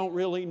words we don't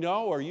really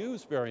know or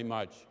use very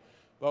much,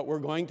 but we're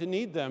going to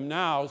need them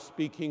now,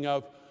 speaking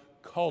of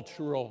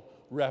cultural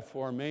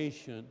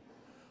reformation.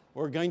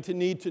 We're going to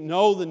need to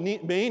know the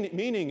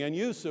meaning and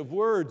use of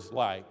words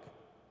like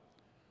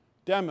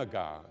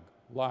demagogue,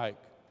 like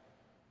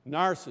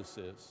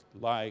narcissist,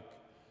 like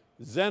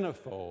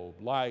xenophobe,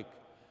 like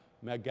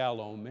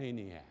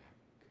megalomaniac.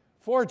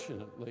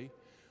 Fortunately,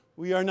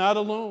 we are not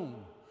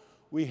alone.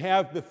 We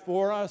have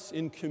before us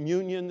in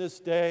communion this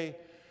day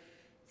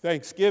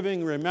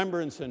thanksgiving,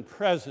 remembrance, and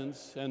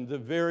presence, and the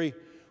very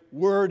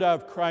word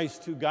of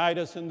Christ to guide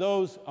us, and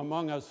those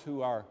among us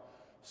who are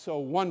so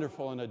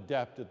wonderful and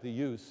adept at the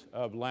use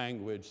of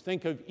language.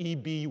 Think of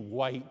E.B.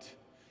 White.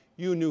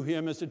 You knew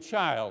him as a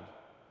child,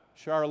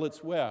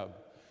 Charlotte's Web.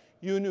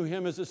 You knew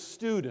him as a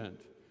student,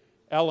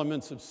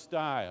 Elements of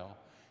Style.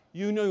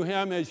 You knew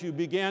him as you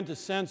began to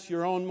sense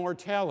your own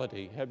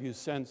mortality. Have you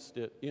sensed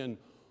it in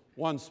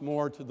Once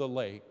More to the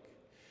Lake?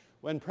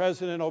 When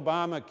President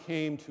Obama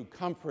came to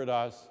comfort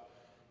us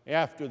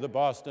after the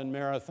Boston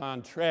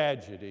Marathon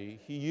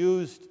tragedy, he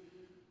used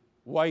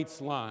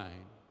White's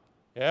line,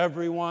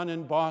 "Everyone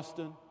in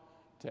Boston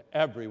to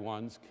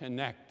everyone's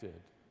connected."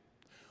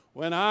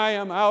 When I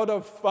am out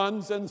of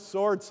funds and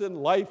sorts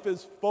and life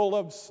is full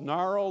of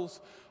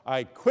snarls,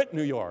 I quit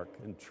New York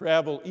and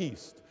travel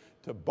east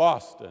to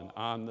Boston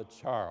on the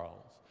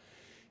Charles.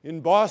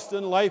 In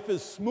Boston, life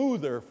is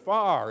smoother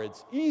far,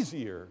 it's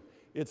easier,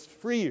 it's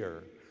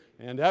freer,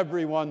 and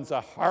everyone's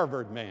a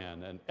Harvard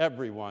man and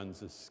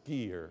everyone's a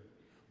skier.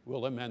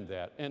 We'll amend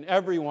that. And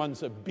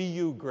everyone's a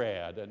BU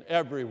grad and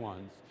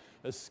everyone's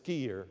a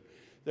skier.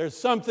 There's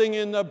something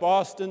in the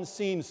Boston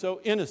scene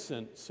so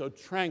innocent, so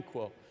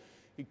tranquil.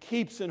 It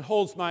keeps and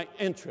holds my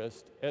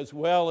interest as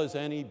well as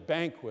any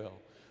bank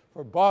will.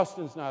 For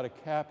Boston's not a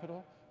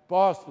capital,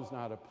 Boston's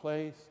not a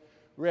place.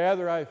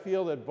 Rather, I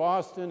feel that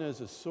Boston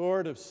is a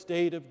sort of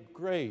state of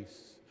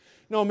grace.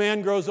 No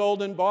man grows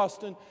old in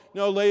Boston,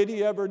 no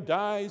lady ever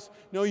dies,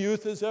 no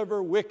youth is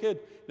ever wicked,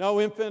 no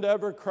infant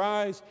ever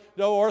cries,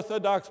 no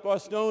Orthodox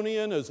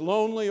Bostonian is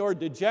lonely or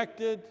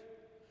dejected.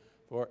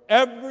 For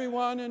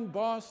everyone in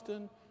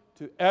Boston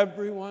to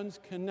everyone's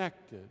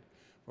connected.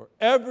 For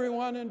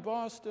everyone in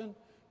Boston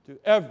to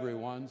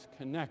everyone's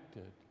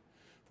connected.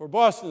 For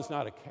Boston's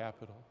not a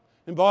capital,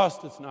 and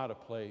Boston's not a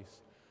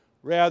place.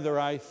 Rather,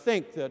 I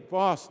think that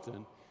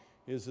Boston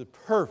is a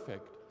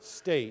perfect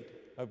state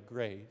of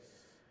grace.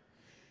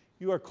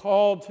 You are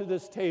called to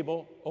this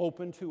table,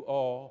 open to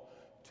all,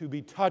 to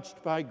be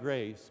touched by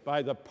grace,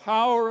 by the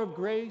power of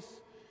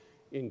grace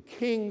in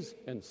Kings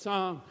and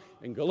Psalm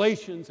and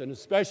Galatians, and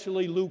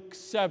especially Luke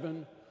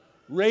 7,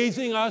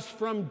 raising us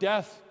from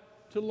death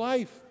to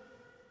life,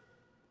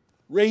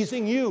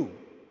 raising you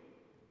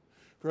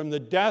from the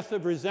death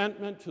of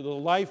resentment to the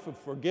life of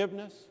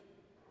forgiveness,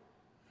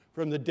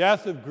 from the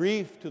death of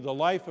grief to the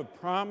life of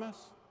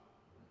promise,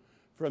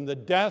 from the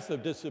death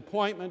of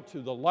disappointment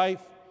to the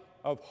life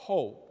of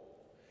hope.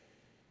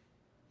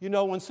 You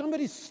know, when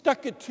somebody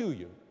stuck it to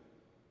you,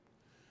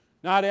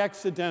 not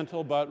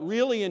accidental, but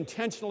really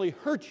intentionally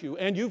hurt you,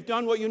 and you've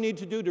done what you need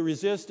to do to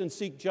resist and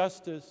seek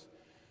justice,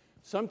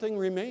 something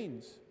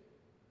remains.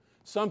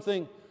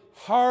 Something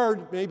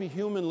hard, maybe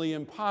humanly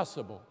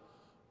impossible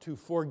to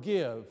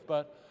forgive.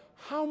 But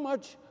how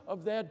much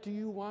of that do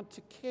you want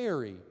to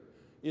carry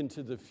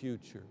into the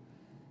future?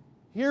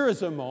 Here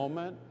is a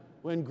moment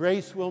when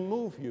grace will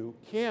move you,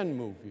 can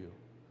move you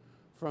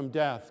from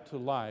death to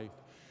life.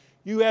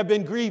 You have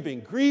been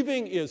grieving.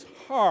 Grieving is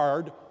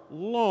hard,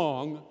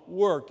 long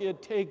work.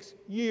 It takes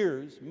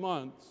years,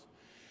 months.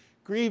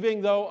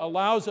 Grieving, though,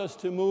 allows us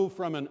to move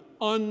from an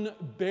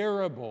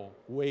unbearable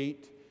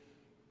weight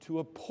to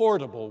a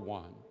portable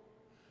one.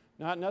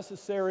 Not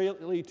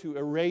necessarily to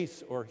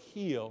erase or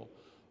heal,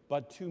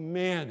 but to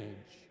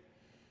manage.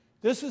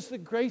 This is the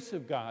grace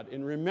of God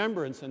in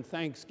remembrance and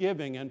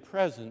thanksgiving and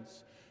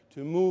presence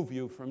to move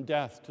you from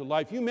death to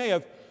life. You may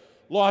have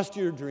lost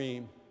your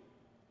dream.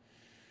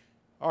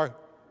 Our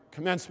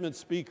commencement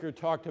speaker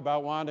talked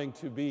about wanting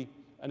to be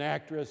an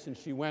actress, and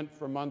she went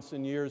for months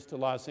and years to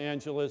Los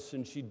Angeles,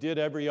 and she did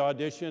every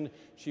audition.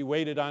 She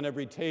waited on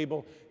every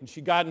table, and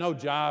she got no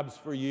jobs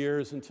for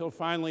years until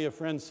finally a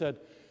friend said,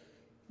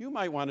 "You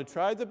might want to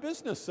try the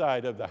business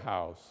side of the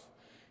house."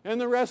 And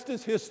the rest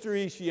is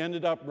history. She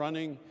ended up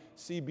running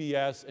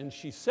CBS, and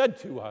she said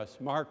to us,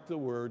 mark the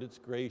word, it's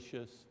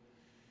gracious,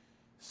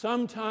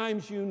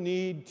 sometimes you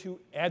need to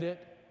edit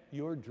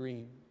your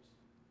dreams.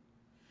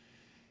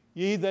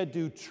 Ye that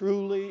do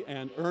truly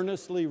and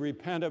earnestly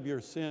repent of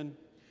your sin,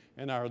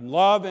 and are in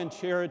love and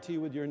charity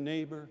with your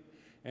neighbor,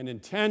 and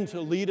intend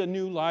to lead a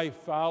new life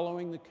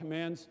following the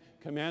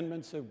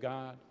commandments of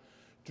God,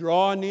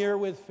 draw near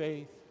with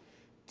faith,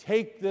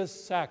 take this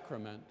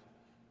sacrament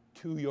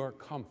to your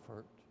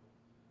comfort.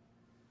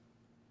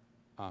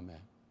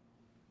 Amen.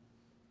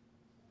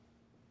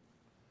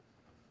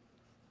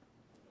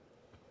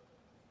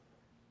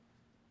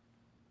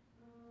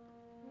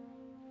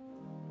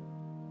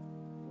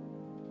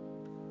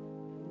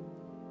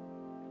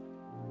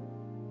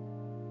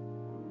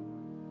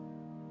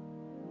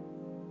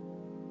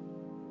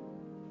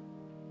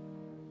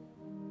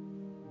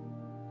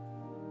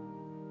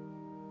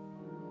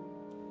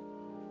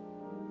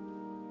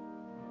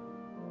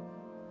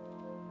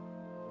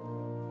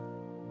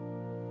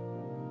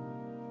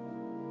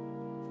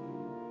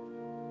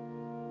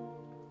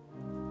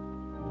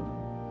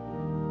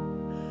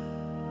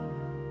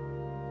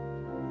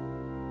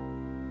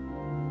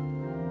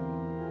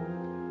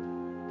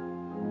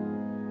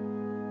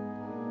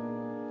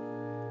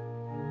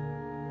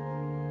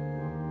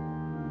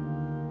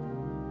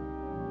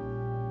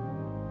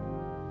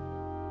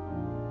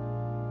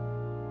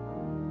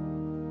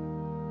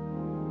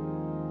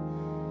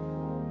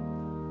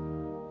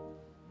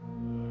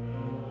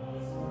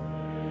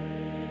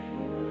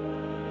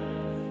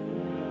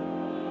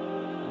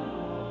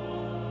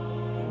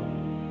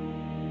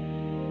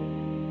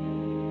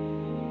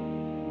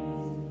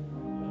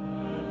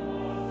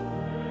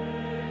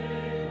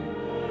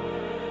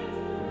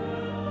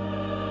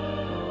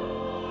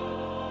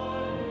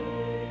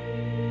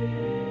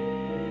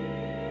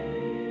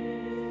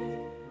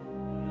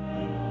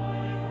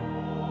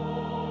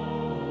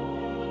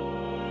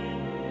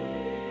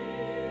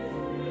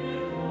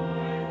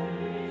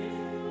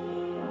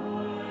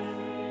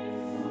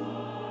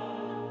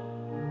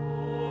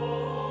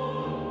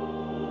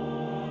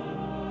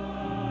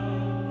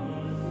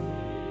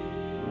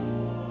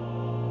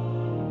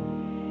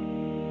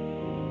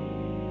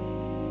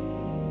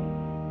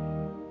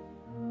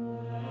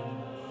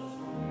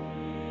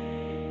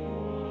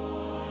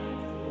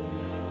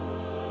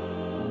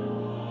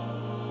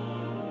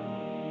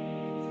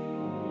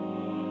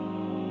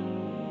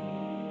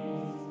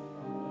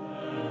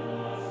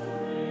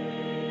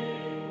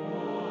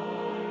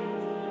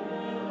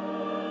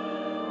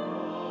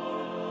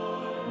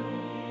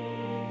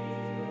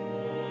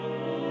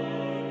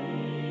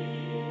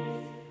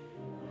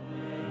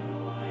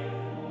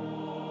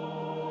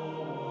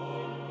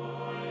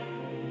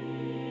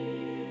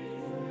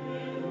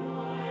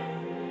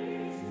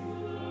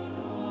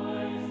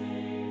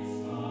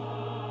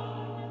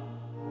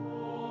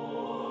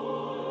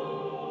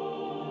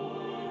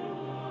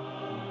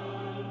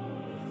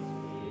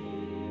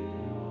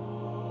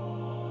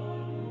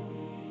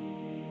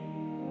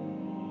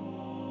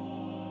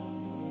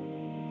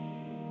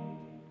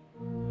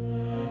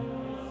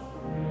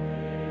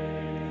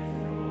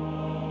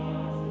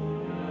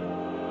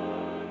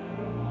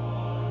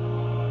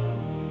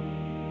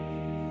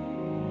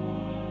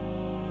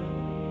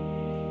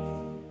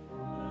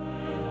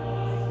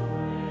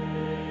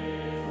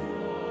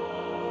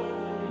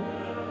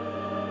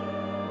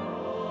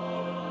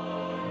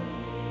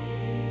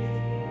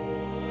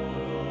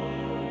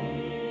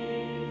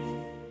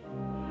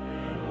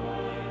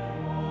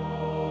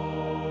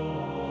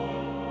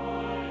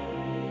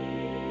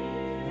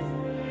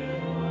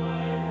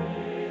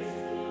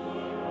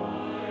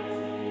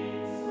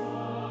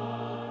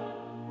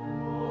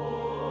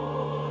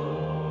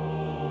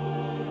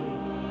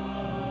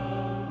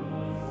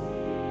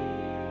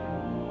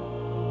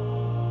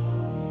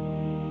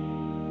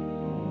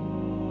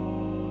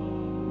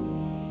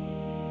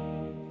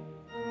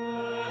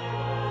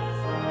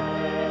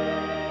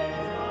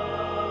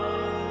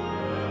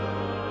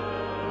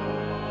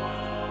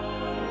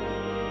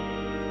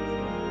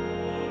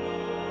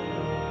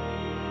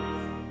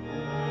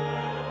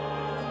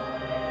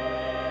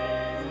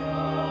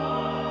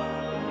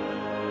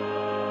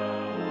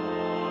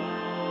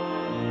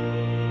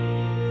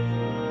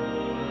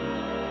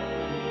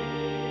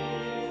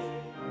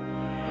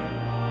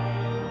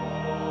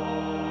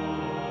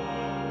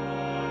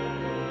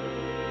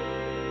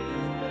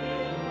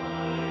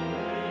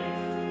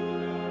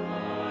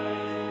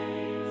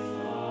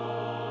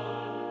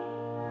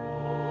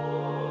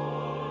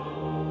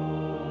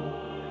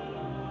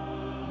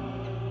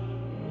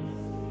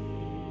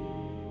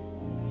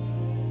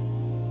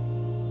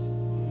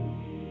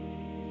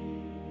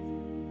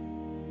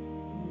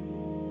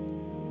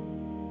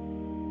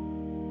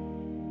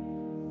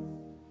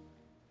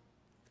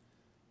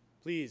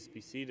 Please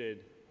be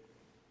seated.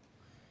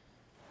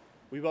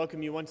 We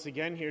welcome you once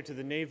again here to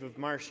the nave of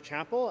Marsh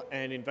Chapel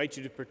and invite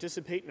you to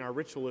participate in our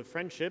ritual of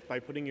friendship by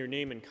putting your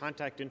name and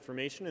contact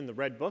information in the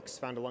red books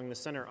found along the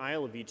center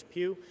aisle of each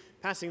pew,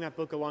 passing that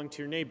book along to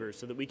your neighbors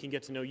so that we can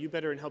get to know you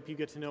better and help you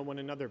get to know one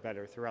another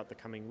better throughout the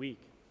coming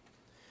week.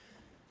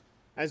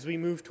 As we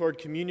move toward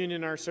communion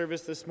in our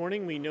service this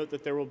morning, we note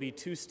that there will be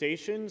two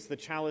stations. The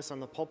chalice on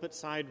the pulpit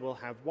side will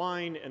have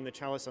wine, and the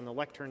chalice on the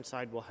lectern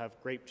side will have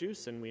grape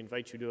juice, and we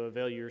invite you to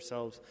avail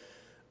yourselves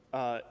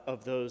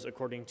of those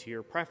according to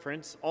your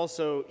preference.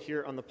 Also,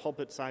 here on the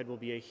pulpit side will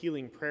be a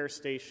healing prayer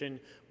station.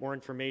 More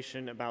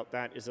information about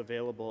that is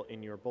available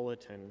in your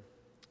bulletin.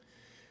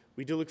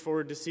 We do look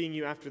forward to seeing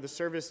you after the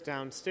service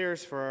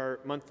downstairs for our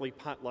monthly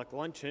potluck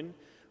luncheon.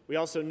 We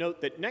also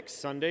note that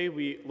next Sunday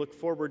we look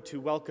forward to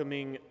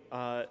welcoming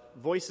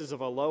Voices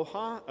of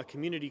Aloha, a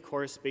community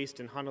chorus based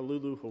in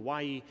Honolulu,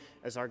 Hawaii,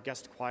 as our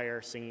guest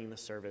choir singing the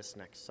service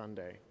next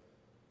Sunday.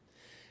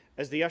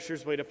 As the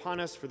ushers wait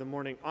upon us for the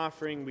morning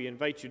offering, we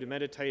invite you to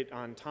meditate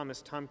on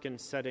Thomas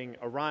Tompkins' setting,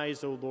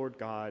 "Arise, O Lord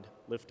God,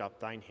 lift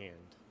up thine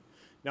hand."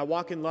 Now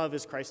walk in love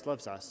as Christ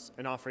loves us,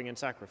 an offering and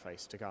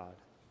sacrifice to God.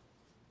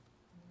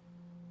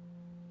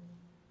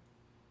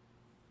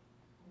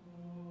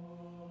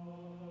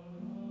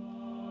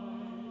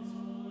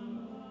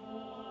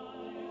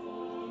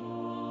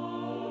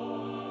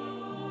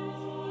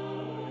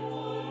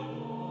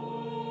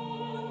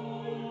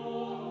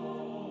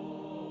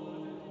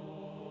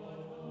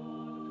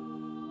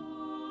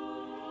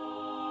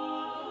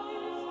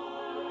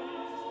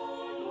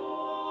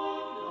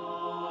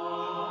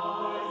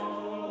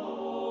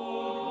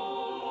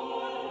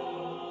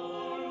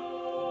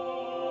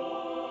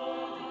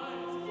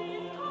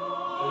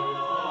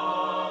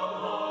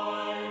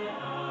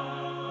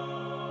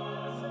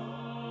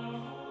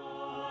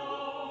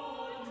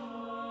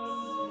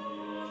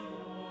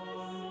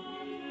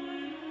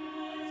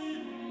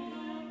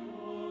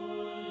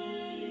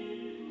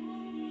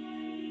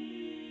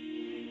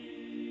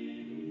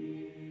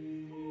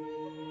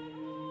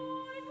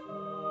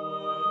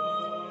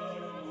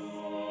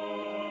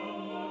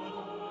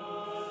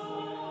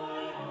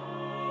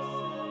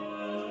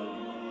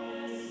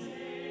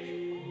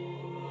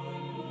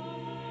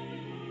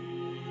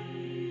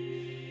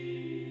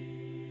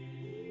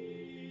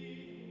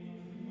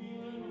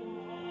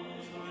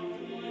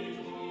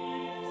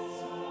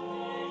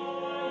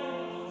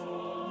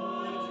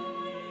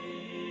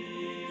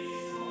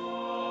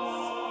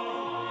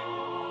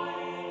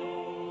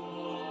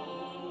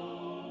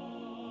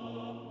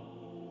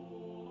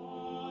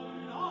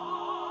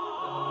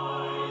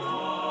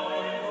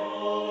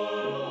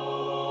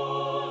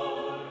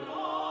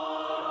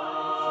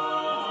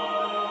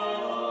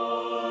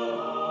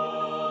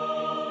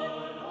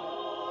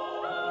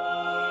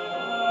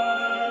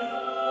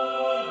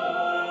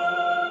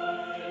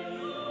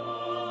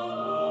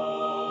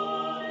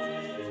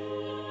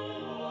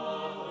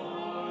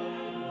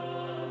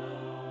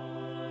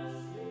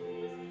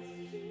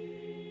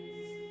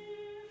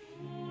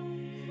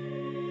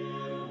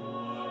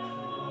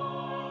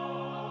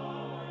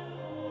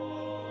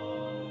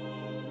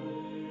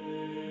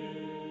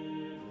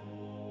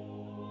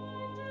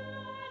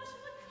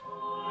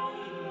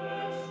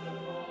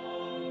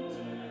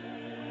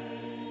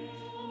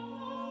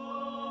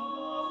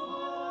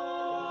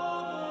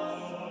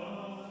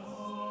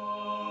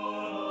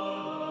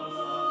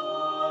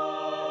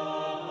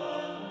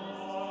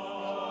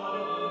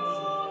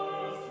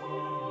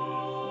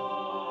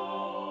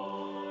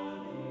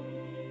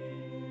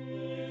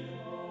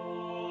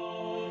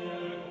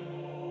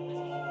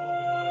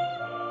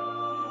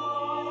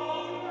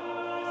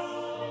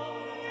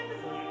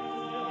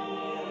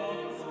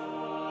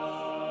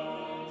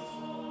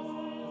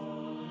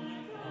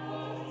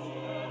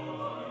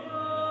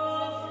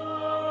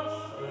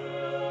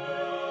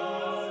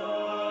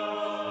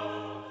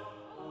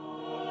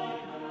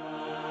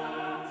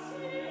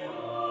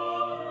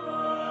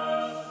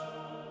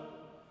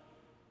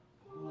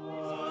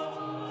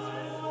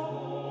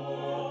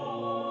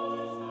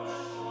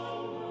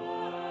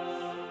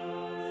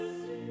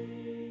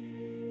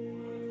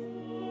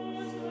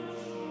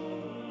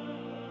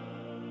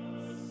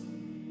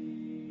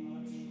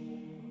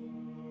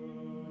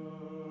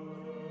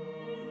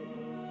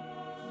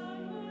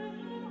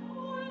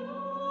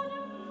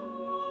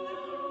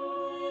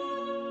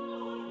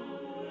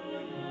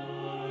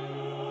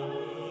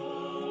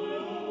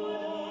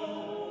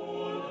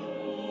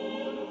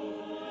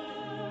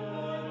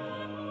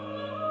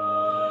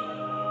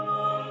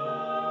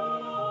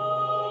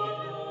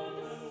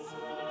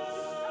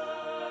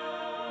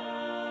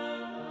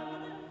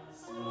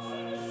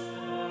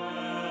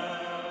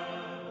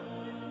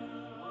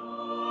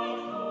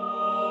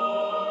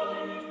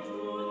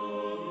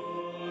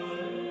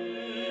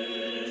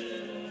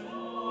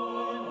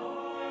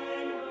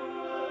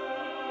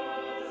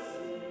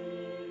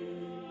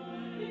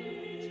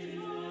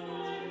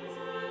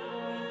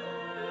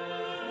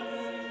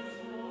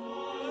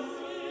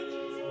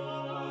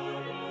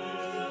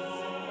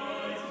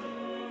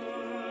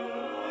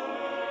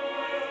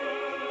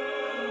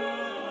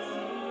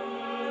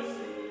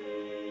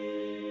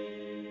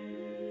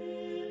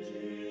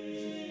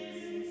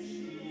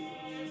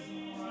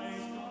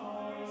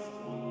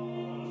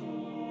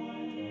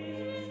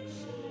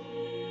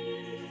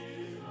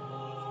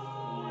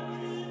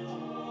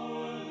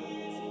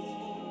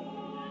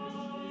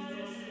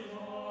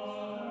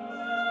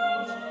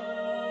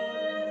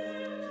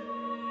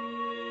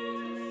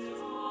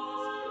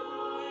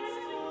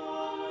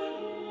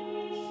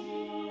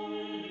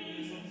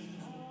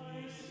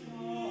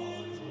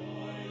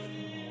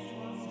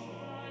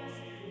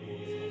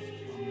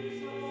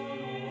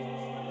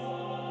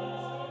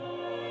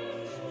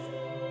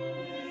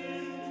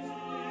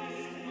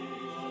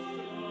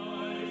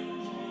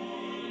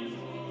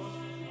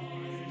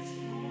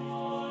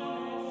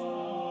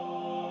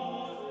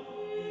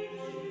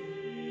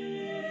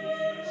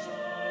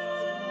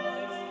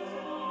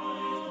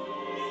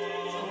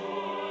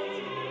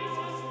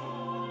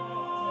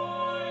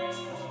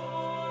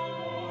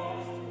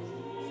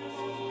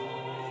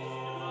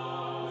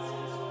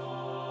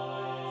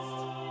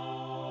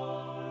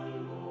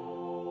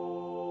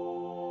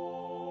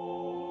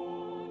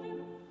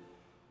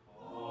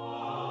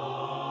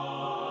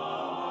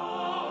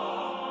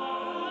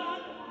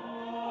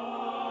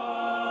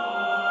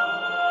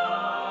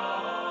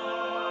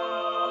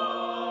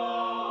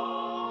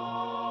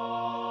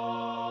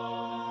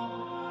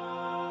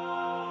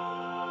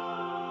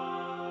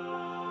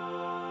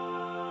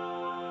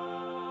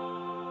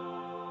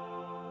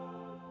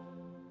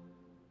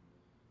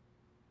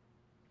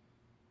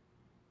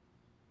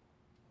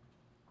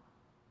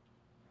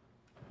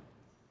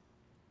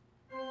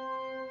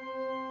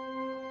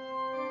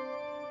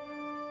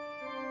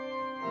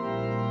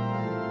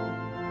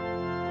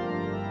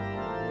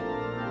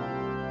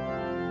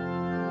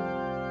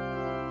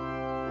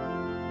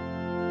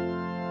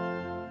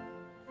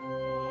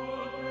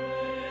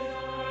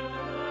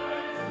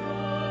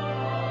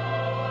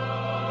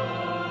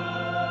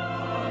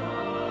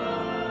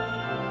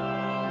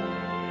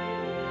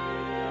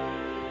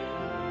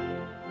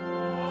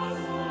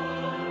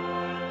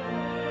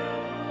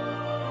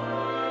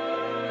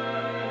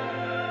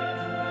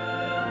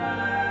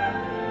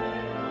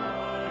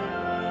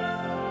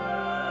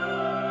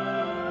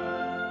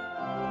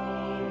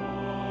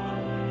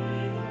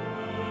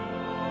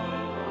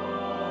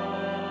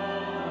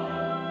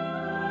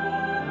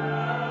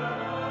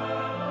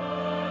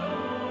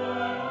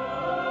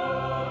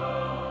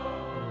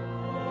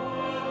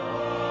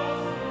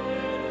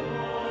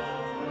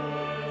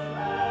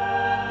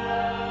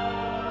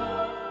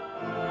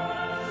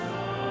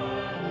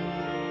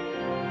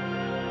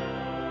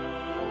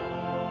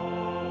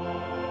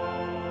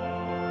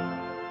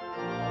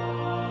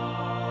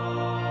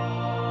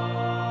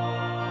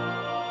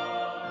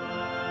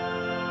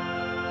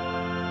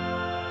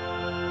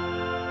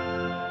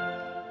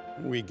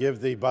 We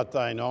give thee but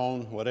thine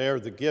own, whate'er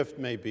the gift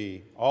may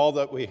be. All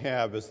that we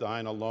have is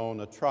thine alone,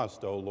 a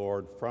trust, O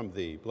Lord, from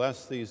thee.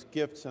 Bless these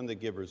gifts and the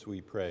givers,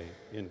 we pray,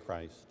 in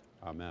Christ.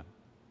 Amen.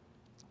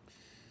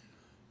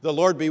 The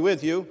Lord be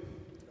with you.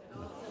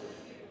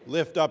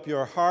 Lift up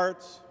your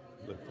hearts.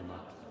 Lift them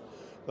up.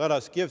 Let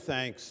us give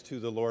thanks to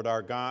the Lord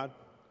our God.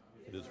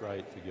 It is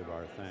right to give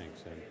our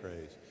thanks and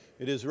praise.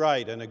 It is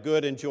right and a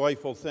good and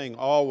joyful thing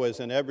always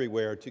and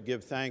everywhere to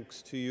give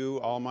thanks to you,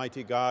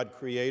 Almighty God,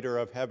 creator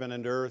of heaven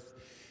and earth.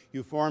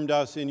 You formed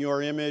us in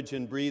your image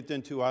and breathed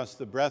into us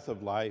the breath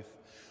of life.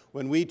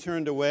 When we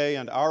turned away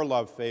and our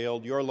love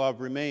failed, your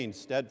love remained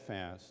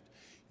steadfast.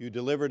 You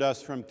delivered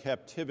us from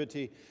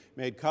captivity,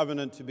 made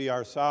covenant to be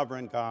our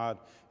sovereign God,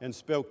 and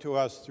spoke to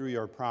us through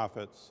your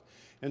prophets.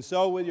 And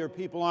so with your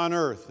people on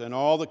earth and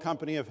all the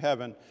company of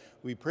heaven,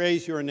 we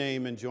praise your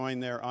name and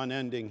join their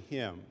unending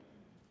hymn.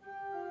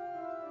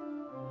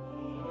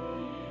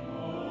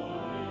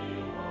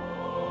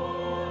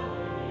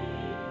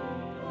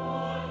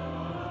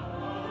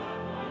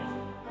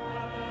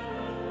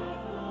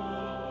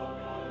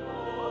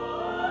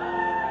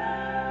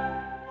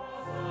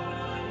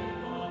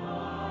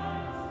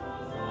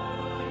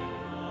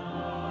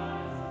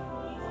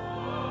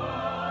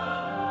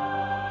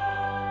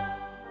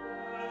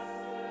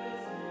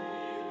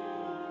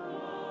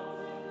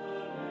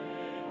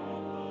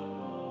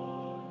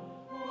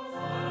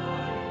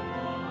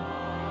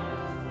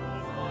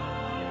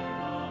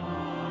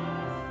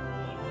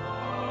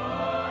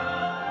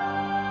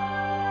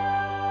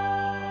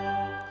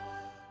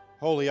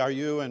 Holy are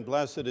you, and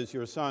blessed is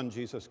your Son,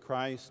 Jesus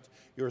Christ.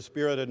 Your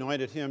Spirit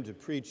anointed him to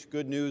preach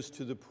good news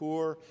to the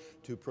poor,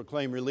 to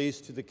proclaim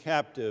release to the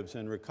captives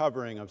and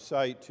recovering of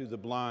sight to the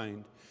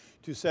blind,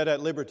 to set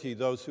at liberty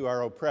those who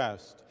are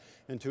oppressed,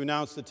 and to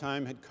announce the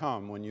time had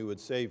come when you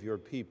would save your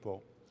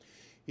people.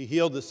 He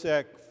healed the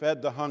sick,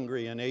 fed the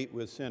hungry, and ate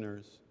with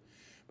sinners.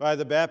 By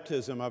the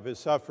baptism of his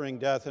suffering,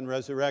 death, and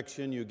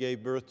resurrection, you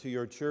gave birth to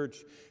your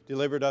church,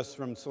 delivered us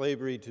from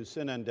slavery to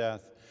sin and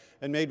death,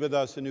 and made with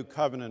us a new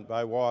covenant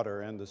by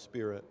water and the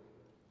Spirit.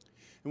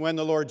 And when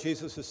the Lord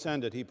Jesus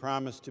ascended, he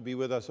promised to be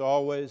with us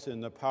always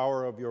in the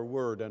power of your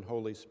word and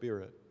Holy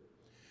Spirit.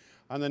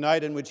 On the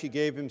night in which he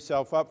gave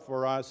himself up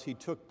for us, he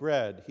took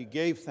bread. He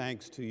gave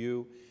thanks to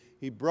you.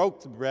 He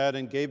broke the bread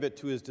and gave it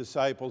to his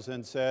disciples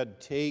and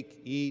said, "Take,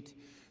 eat.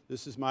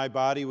 This is my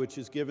body which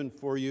is given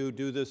for you.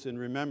 Do this in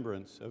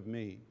remembrance of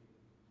me."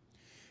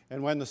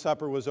 And when the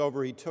supper was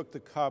over, he took the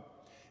cup,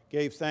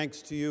 gave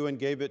thanks to you, and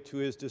gave it to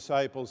his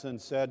disciples and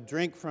said,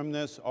 "Drink from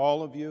this,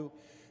 all of you.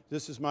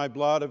 This is my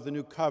blood of the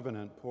new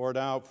covenant, poured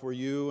out for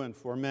you and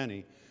for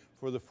many,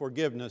 for the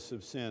forgiveness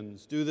of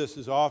sins. Do this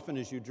as often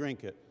as you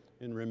drink it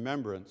in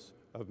remembrance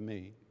of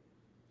me."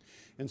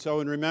 And so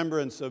in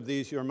remembrance of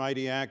these your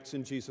mighty acts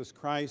in Jesus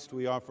Christ,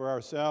 we offer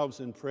ourselves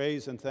in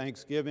praise and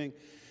thanksgiving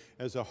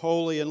as a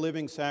holy and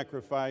living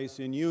sacrifice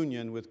in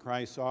union with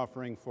Christ's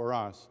offering for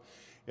us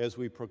as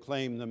we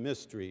proclaim the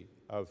mystery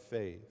of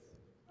faith.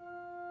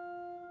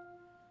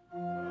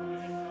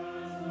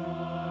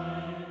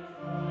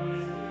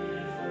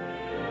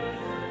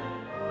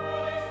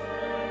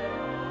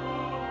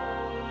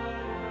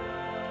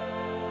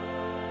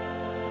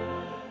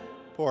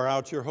 Pour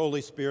out your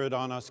Holy Spirit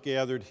on us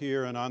gathered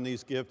here and on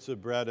these gifts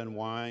of bread and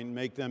wine.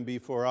 Make them be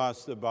for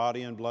us the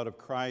body and blood of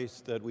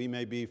Christ, that we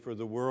may be for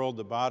the world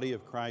the body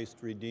of Christ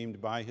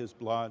redeemed by his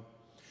blood.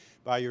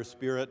 By your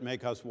Spirit,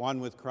 make us one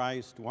with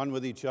Christ, one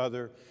with each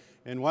other,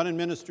 and one in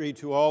ministry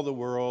to all the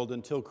world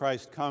until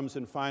Christ comes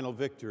in final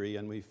victory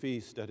and we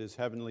feast at his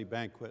heavenly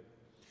banquet.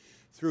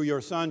 Through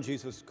your Son,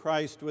 Jesus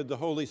Christ, with the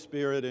Holy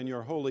Spirit in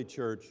your holy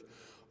church,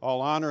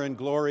 all honor and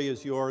glory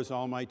is yours,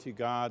 Almighty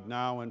God,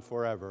 now and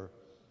forever.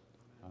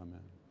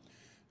 Amen.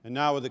 And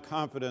now with the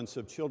confidence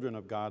of children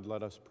of God,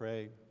 let us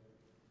pray.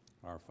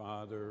 Our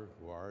Father,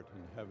 who art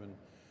in heaven,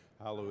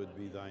 hallowed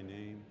be thy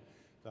name.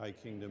 Thy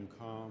kingdom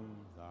come,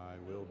 thy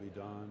will be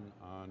done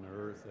on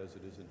earth as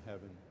it is in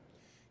heaven.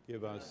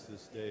 Give us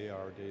this day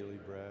our daily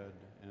bread,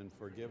 and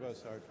forgive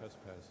us our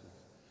trespasses,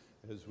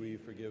 as we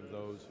forgive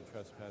those who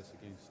trespass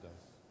against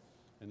us.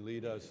 And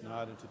lead us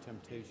not into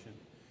temptation.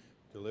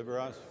 Deliver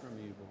us from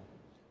evil.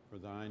 For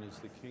thine is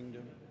the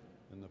kingdom,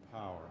 and the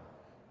power,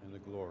 and the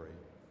glory,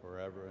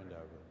 forever and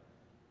ever.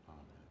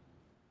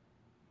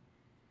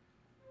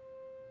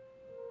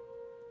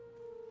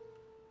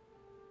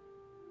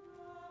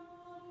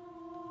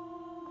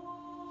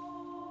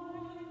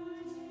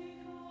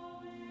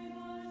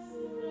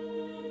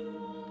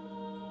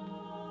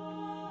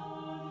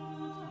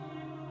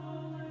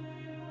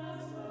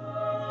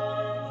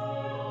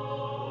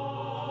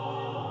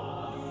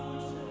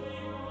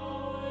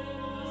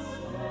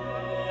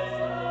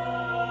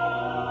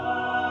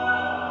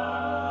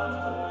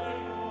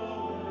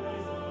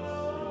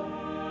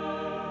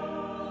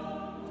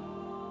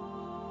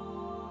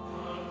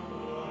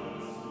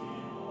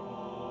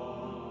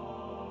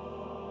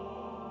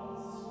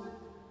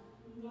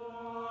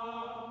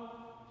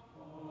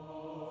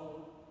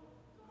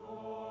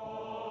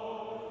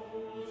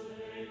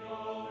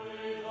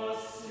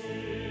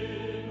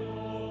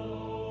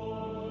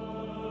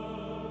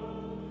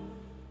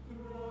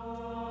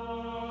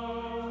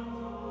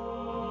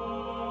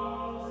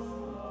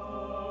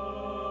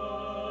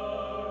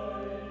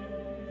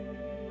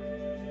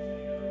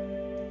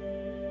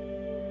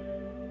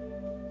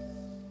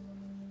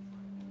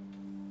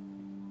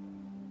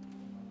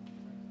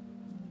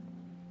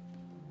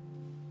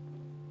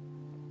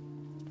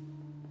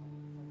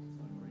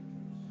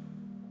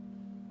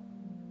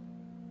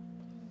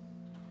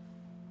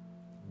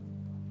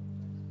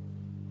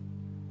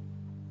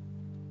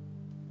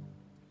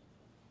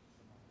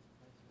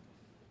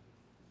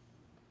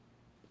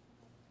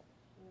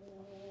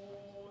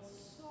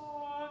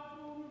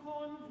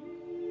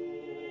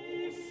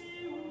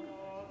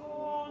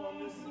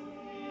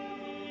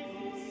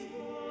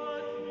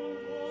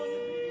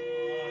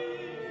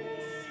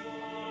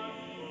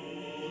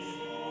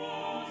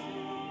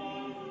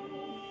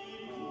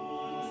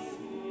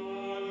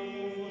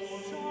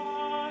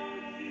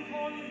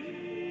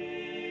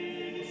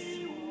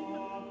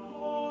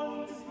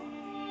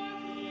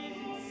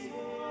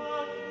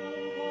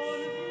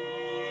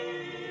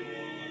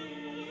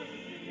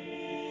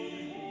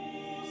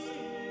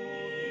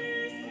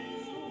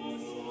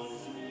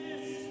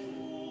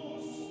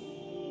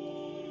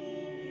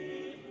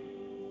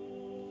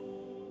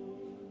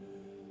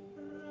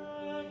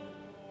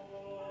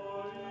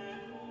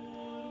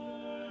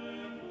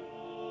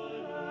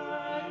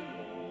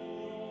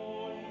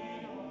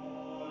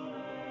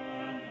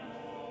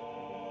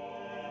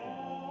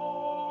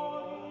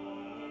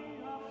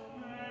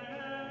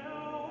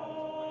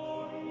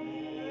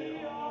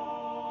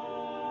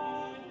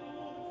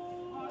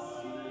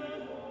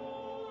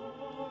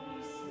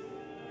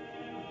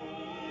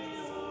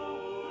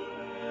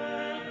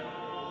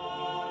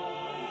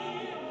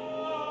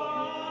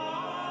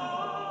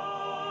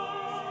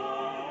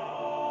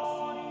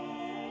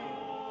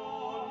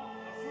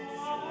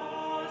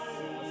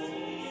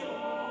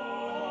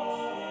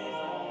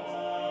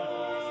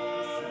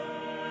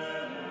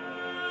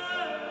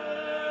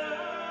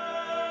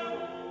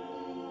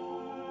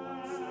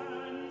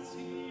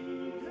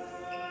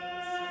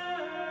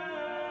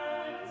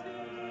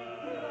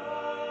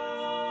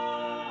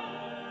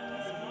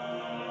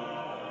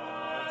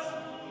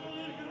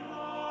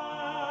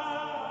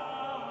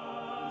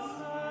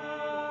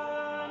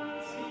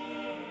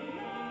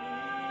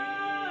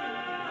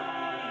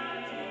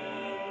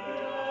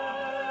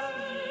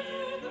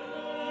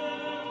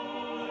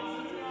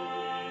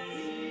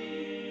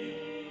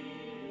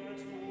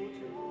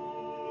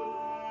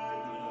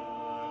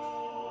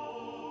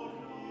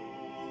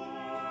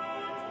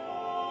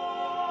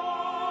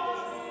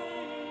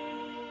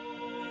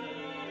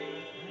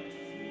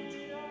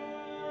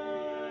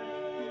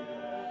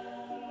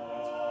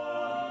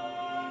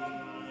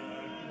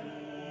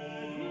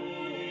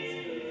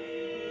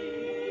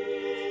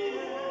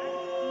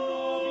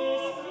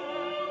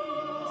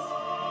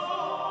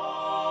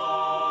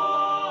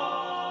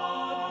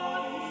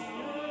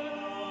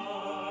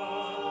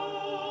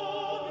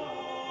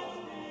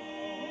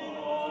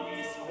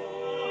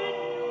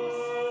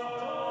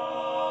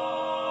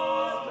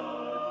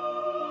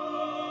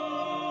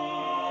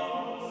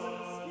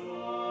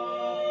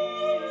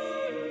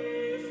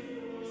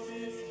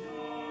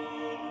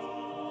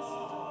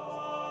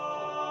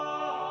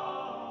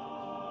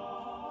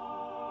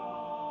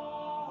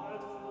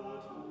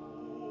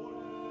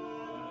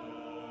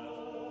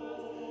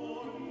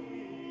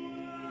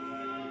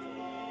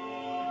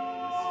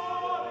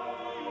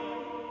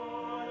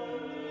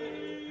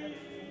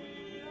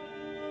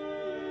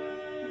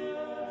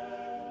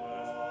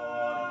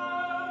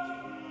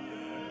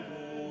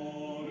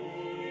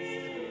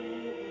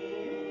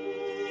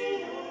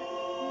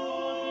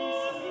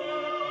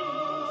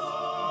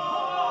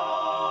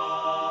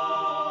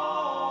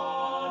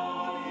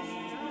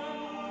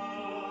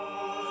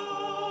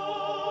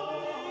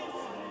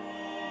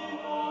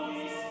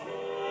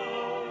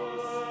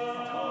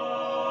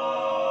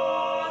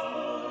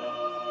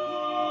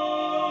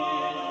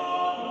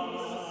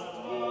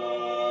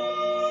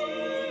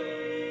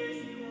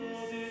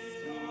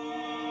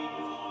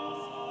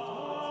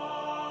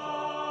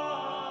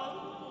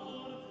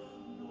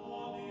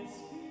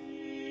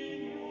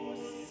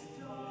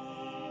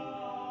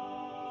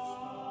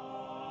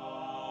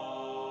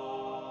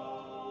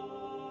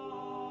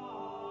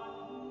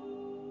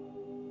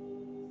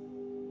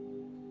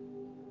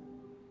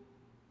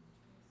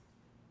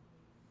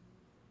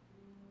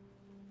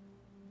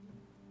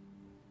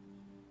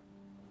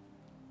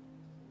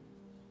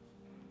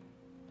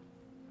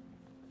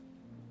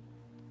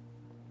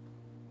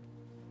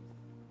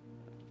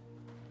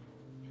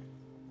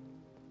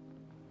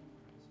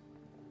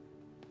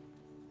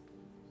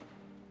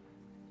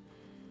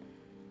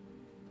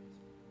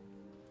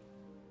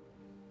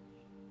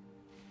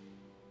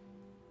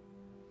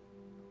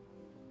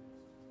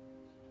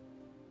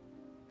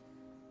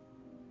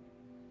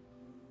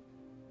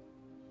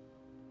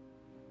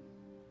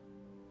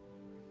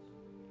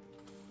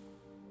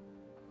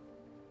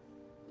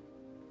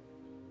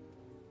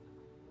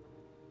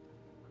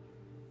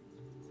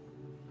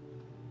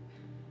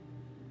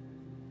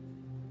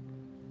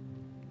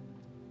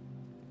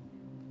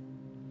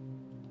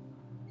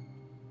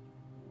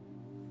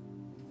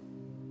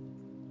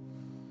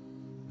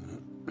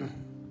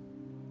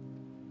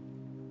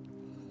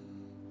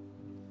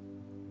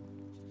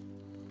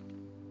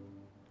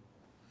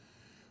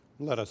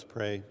 Let us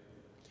pray.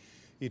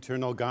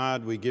 Eternal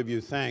God, we give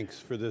you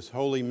thanks for this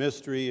holy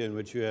mystery in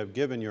which you have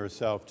given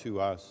yourself to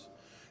us.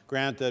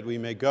 Grant that we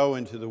may go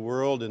into the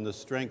world in the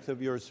strength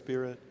of your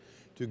Spirit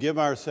to give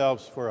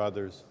ourselves for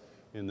others.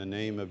 In the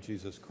name of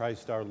Jesus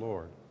Christ our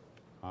Lord.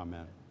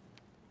 Amen.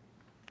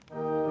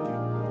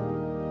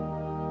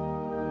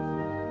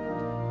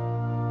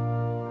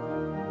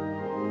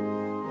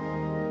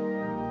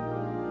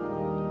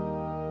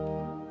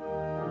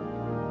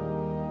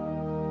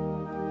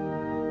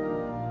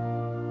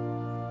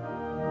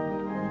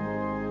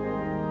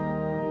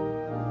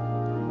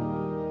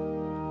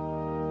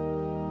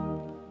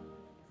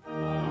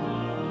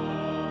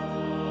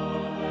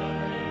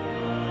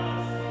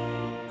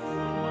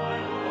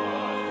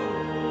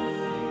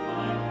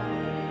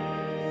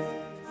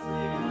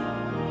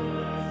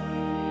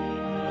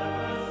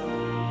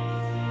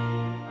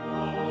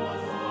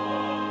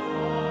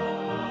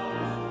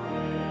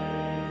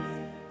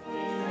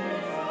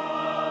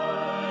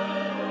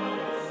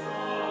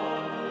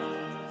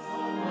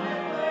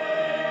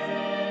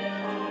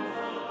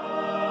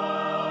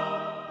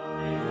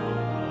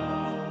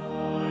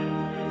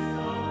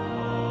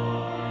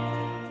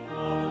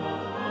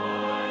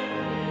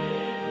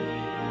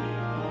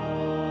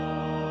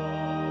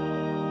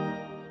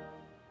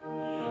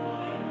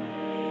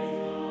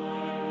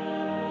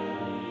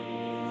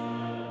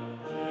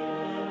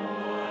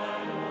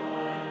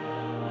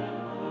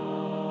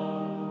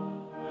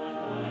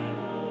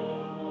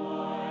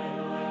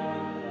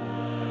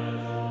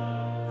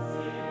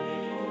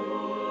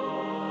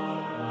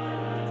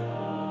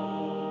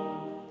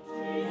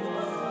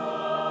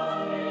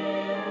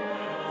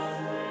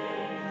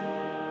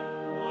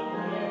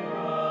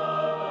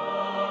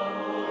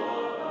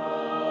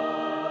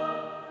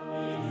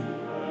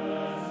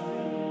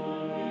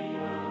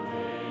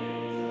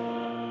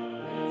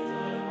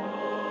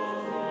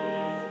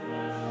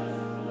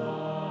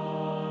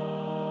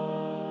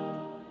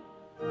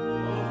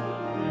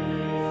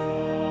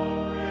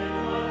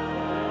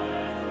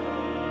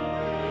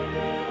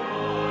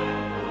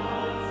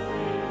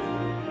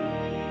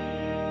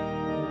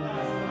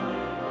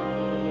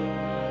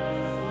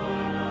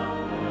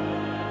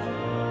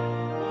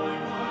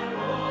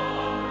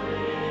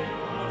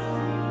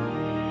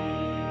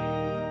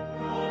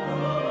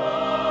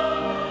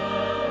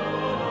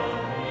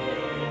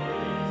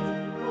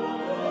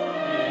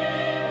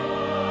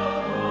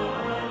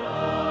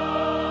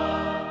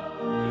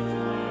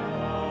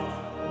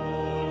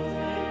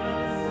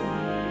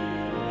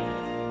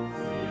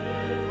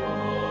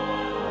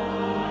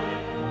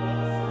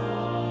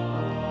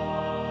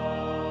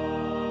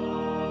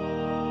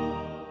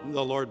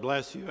 The Lord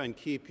bless you and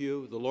keep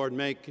you. The Lord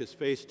make his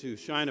face to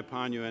shine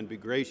upon you and be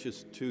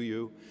gracious to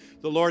you.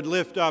 The Lord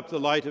lift up the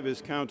light of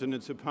his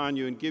countenance upon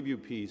you and give you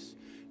peace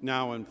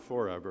now and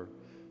forever.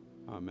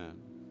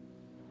 Amen.